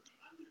to,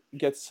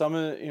 get some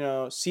of,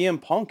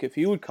 CM Punk, if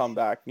he would come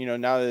back,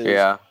 now that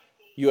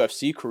his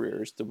UFC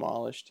career is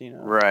demolished,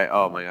 Right.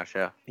 Oh my gosh,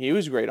 yeah. He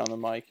was great on the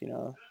mic,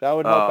 that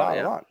would help out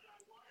a lot.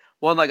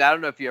 Well, I don't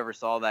know if you ever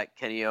saw that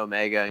Kenny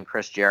Omega and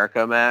Chris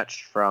Jericho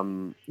match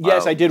from.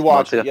 Yes, I did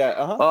watch it. Yeah.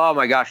 Uh-huh. Oh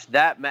my gosh,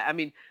 I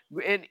mean,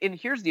 and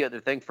here's the other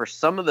thing: for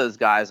some of those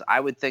guys, I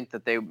would think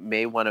that they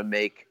may want to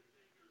make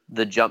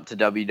the jump to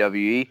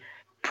WWE,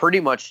 pretty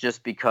much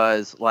just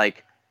because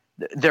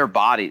their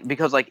body,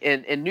 because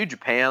in New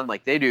Japan,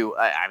 they do.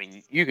 I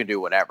mean, you can do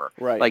whatever.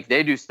 Right.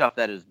 They do stuff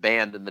that is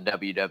banned in the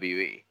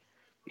WWE.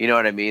 You know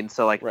what I mean?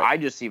 So right. I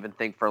just even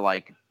think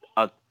for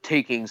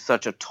taking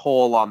such a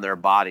toll on their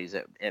bodies,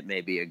 it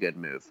may be a good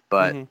move.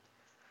 But, I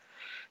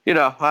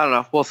don't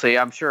know. We'll see.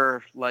 I'm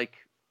sure,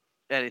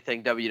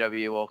 anything,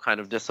 WWE will kind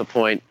of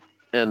disappoint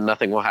and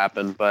nothing will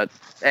happen. But,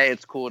 hey,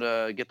 it's cool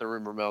to get the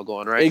rumor mill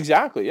going, right?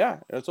 Exactly, yeah.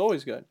 It's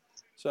always good.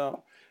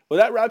 So, well,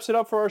 that wraps it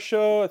up for our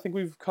show. I think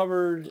we've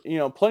covered,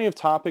 plenty of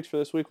topics for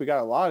this week. We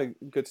got a lot of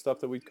good stuff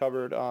that we've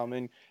covered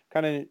and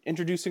kind of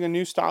introducing a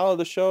new style of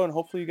the show. And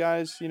hopefully you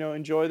guys,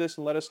 enjoy this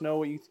and let us know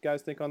what you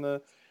guys think on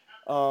the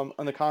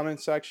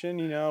comments section.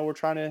 We're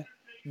trying to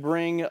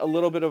bring a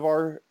little bit of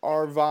our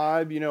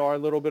vibe, our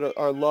little bit of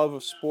our love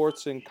of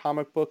sports and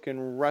comic book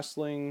and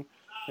wrestling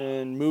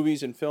and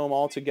movies and film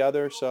all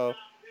together. So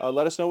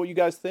let us know what you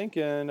guys think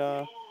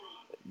and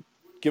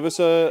give us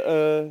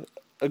a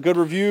good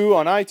review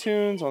on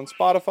iTunes, on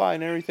Spotify,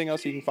 and everything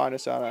else you can find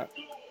us out at.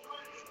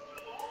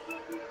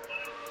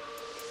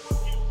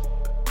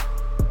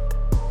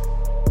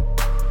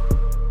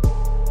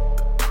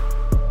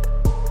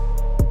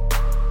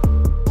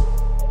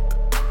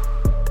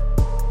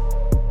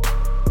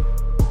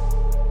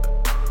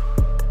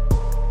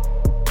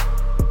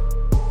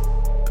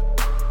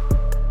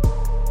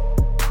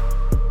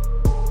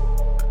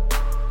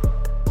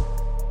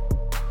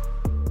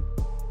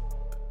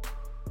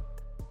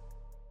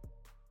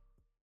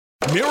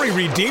 Mary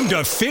redeemed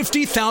a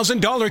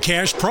 $50,000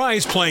 cash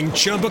prize playing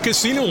Chumba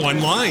Casino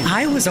online.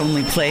 I was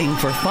only playing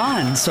for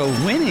fun, so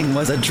winning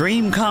was a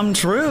dream come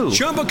true.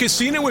 Chumba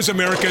Casino is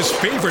America's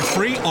favorite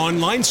free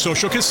online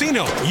social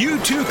casino. You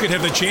too could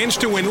have the chance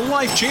to win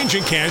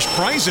life-changing cash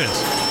prizes.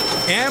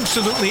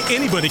 Absolutely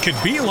anybody could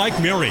be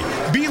like Mary.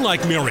 Be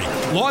like Mary.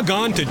 Log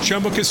on to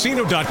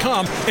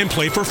ChumbaCasino.com and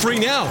play for free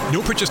now.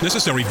 No purchase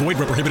necessary. Void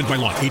where prohibited by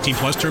law.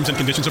 18+ terms and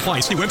conditions apply.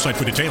 See website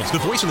for details. The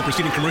voice in the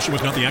preceding commercial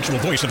was not the actual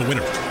voice of the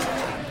winner.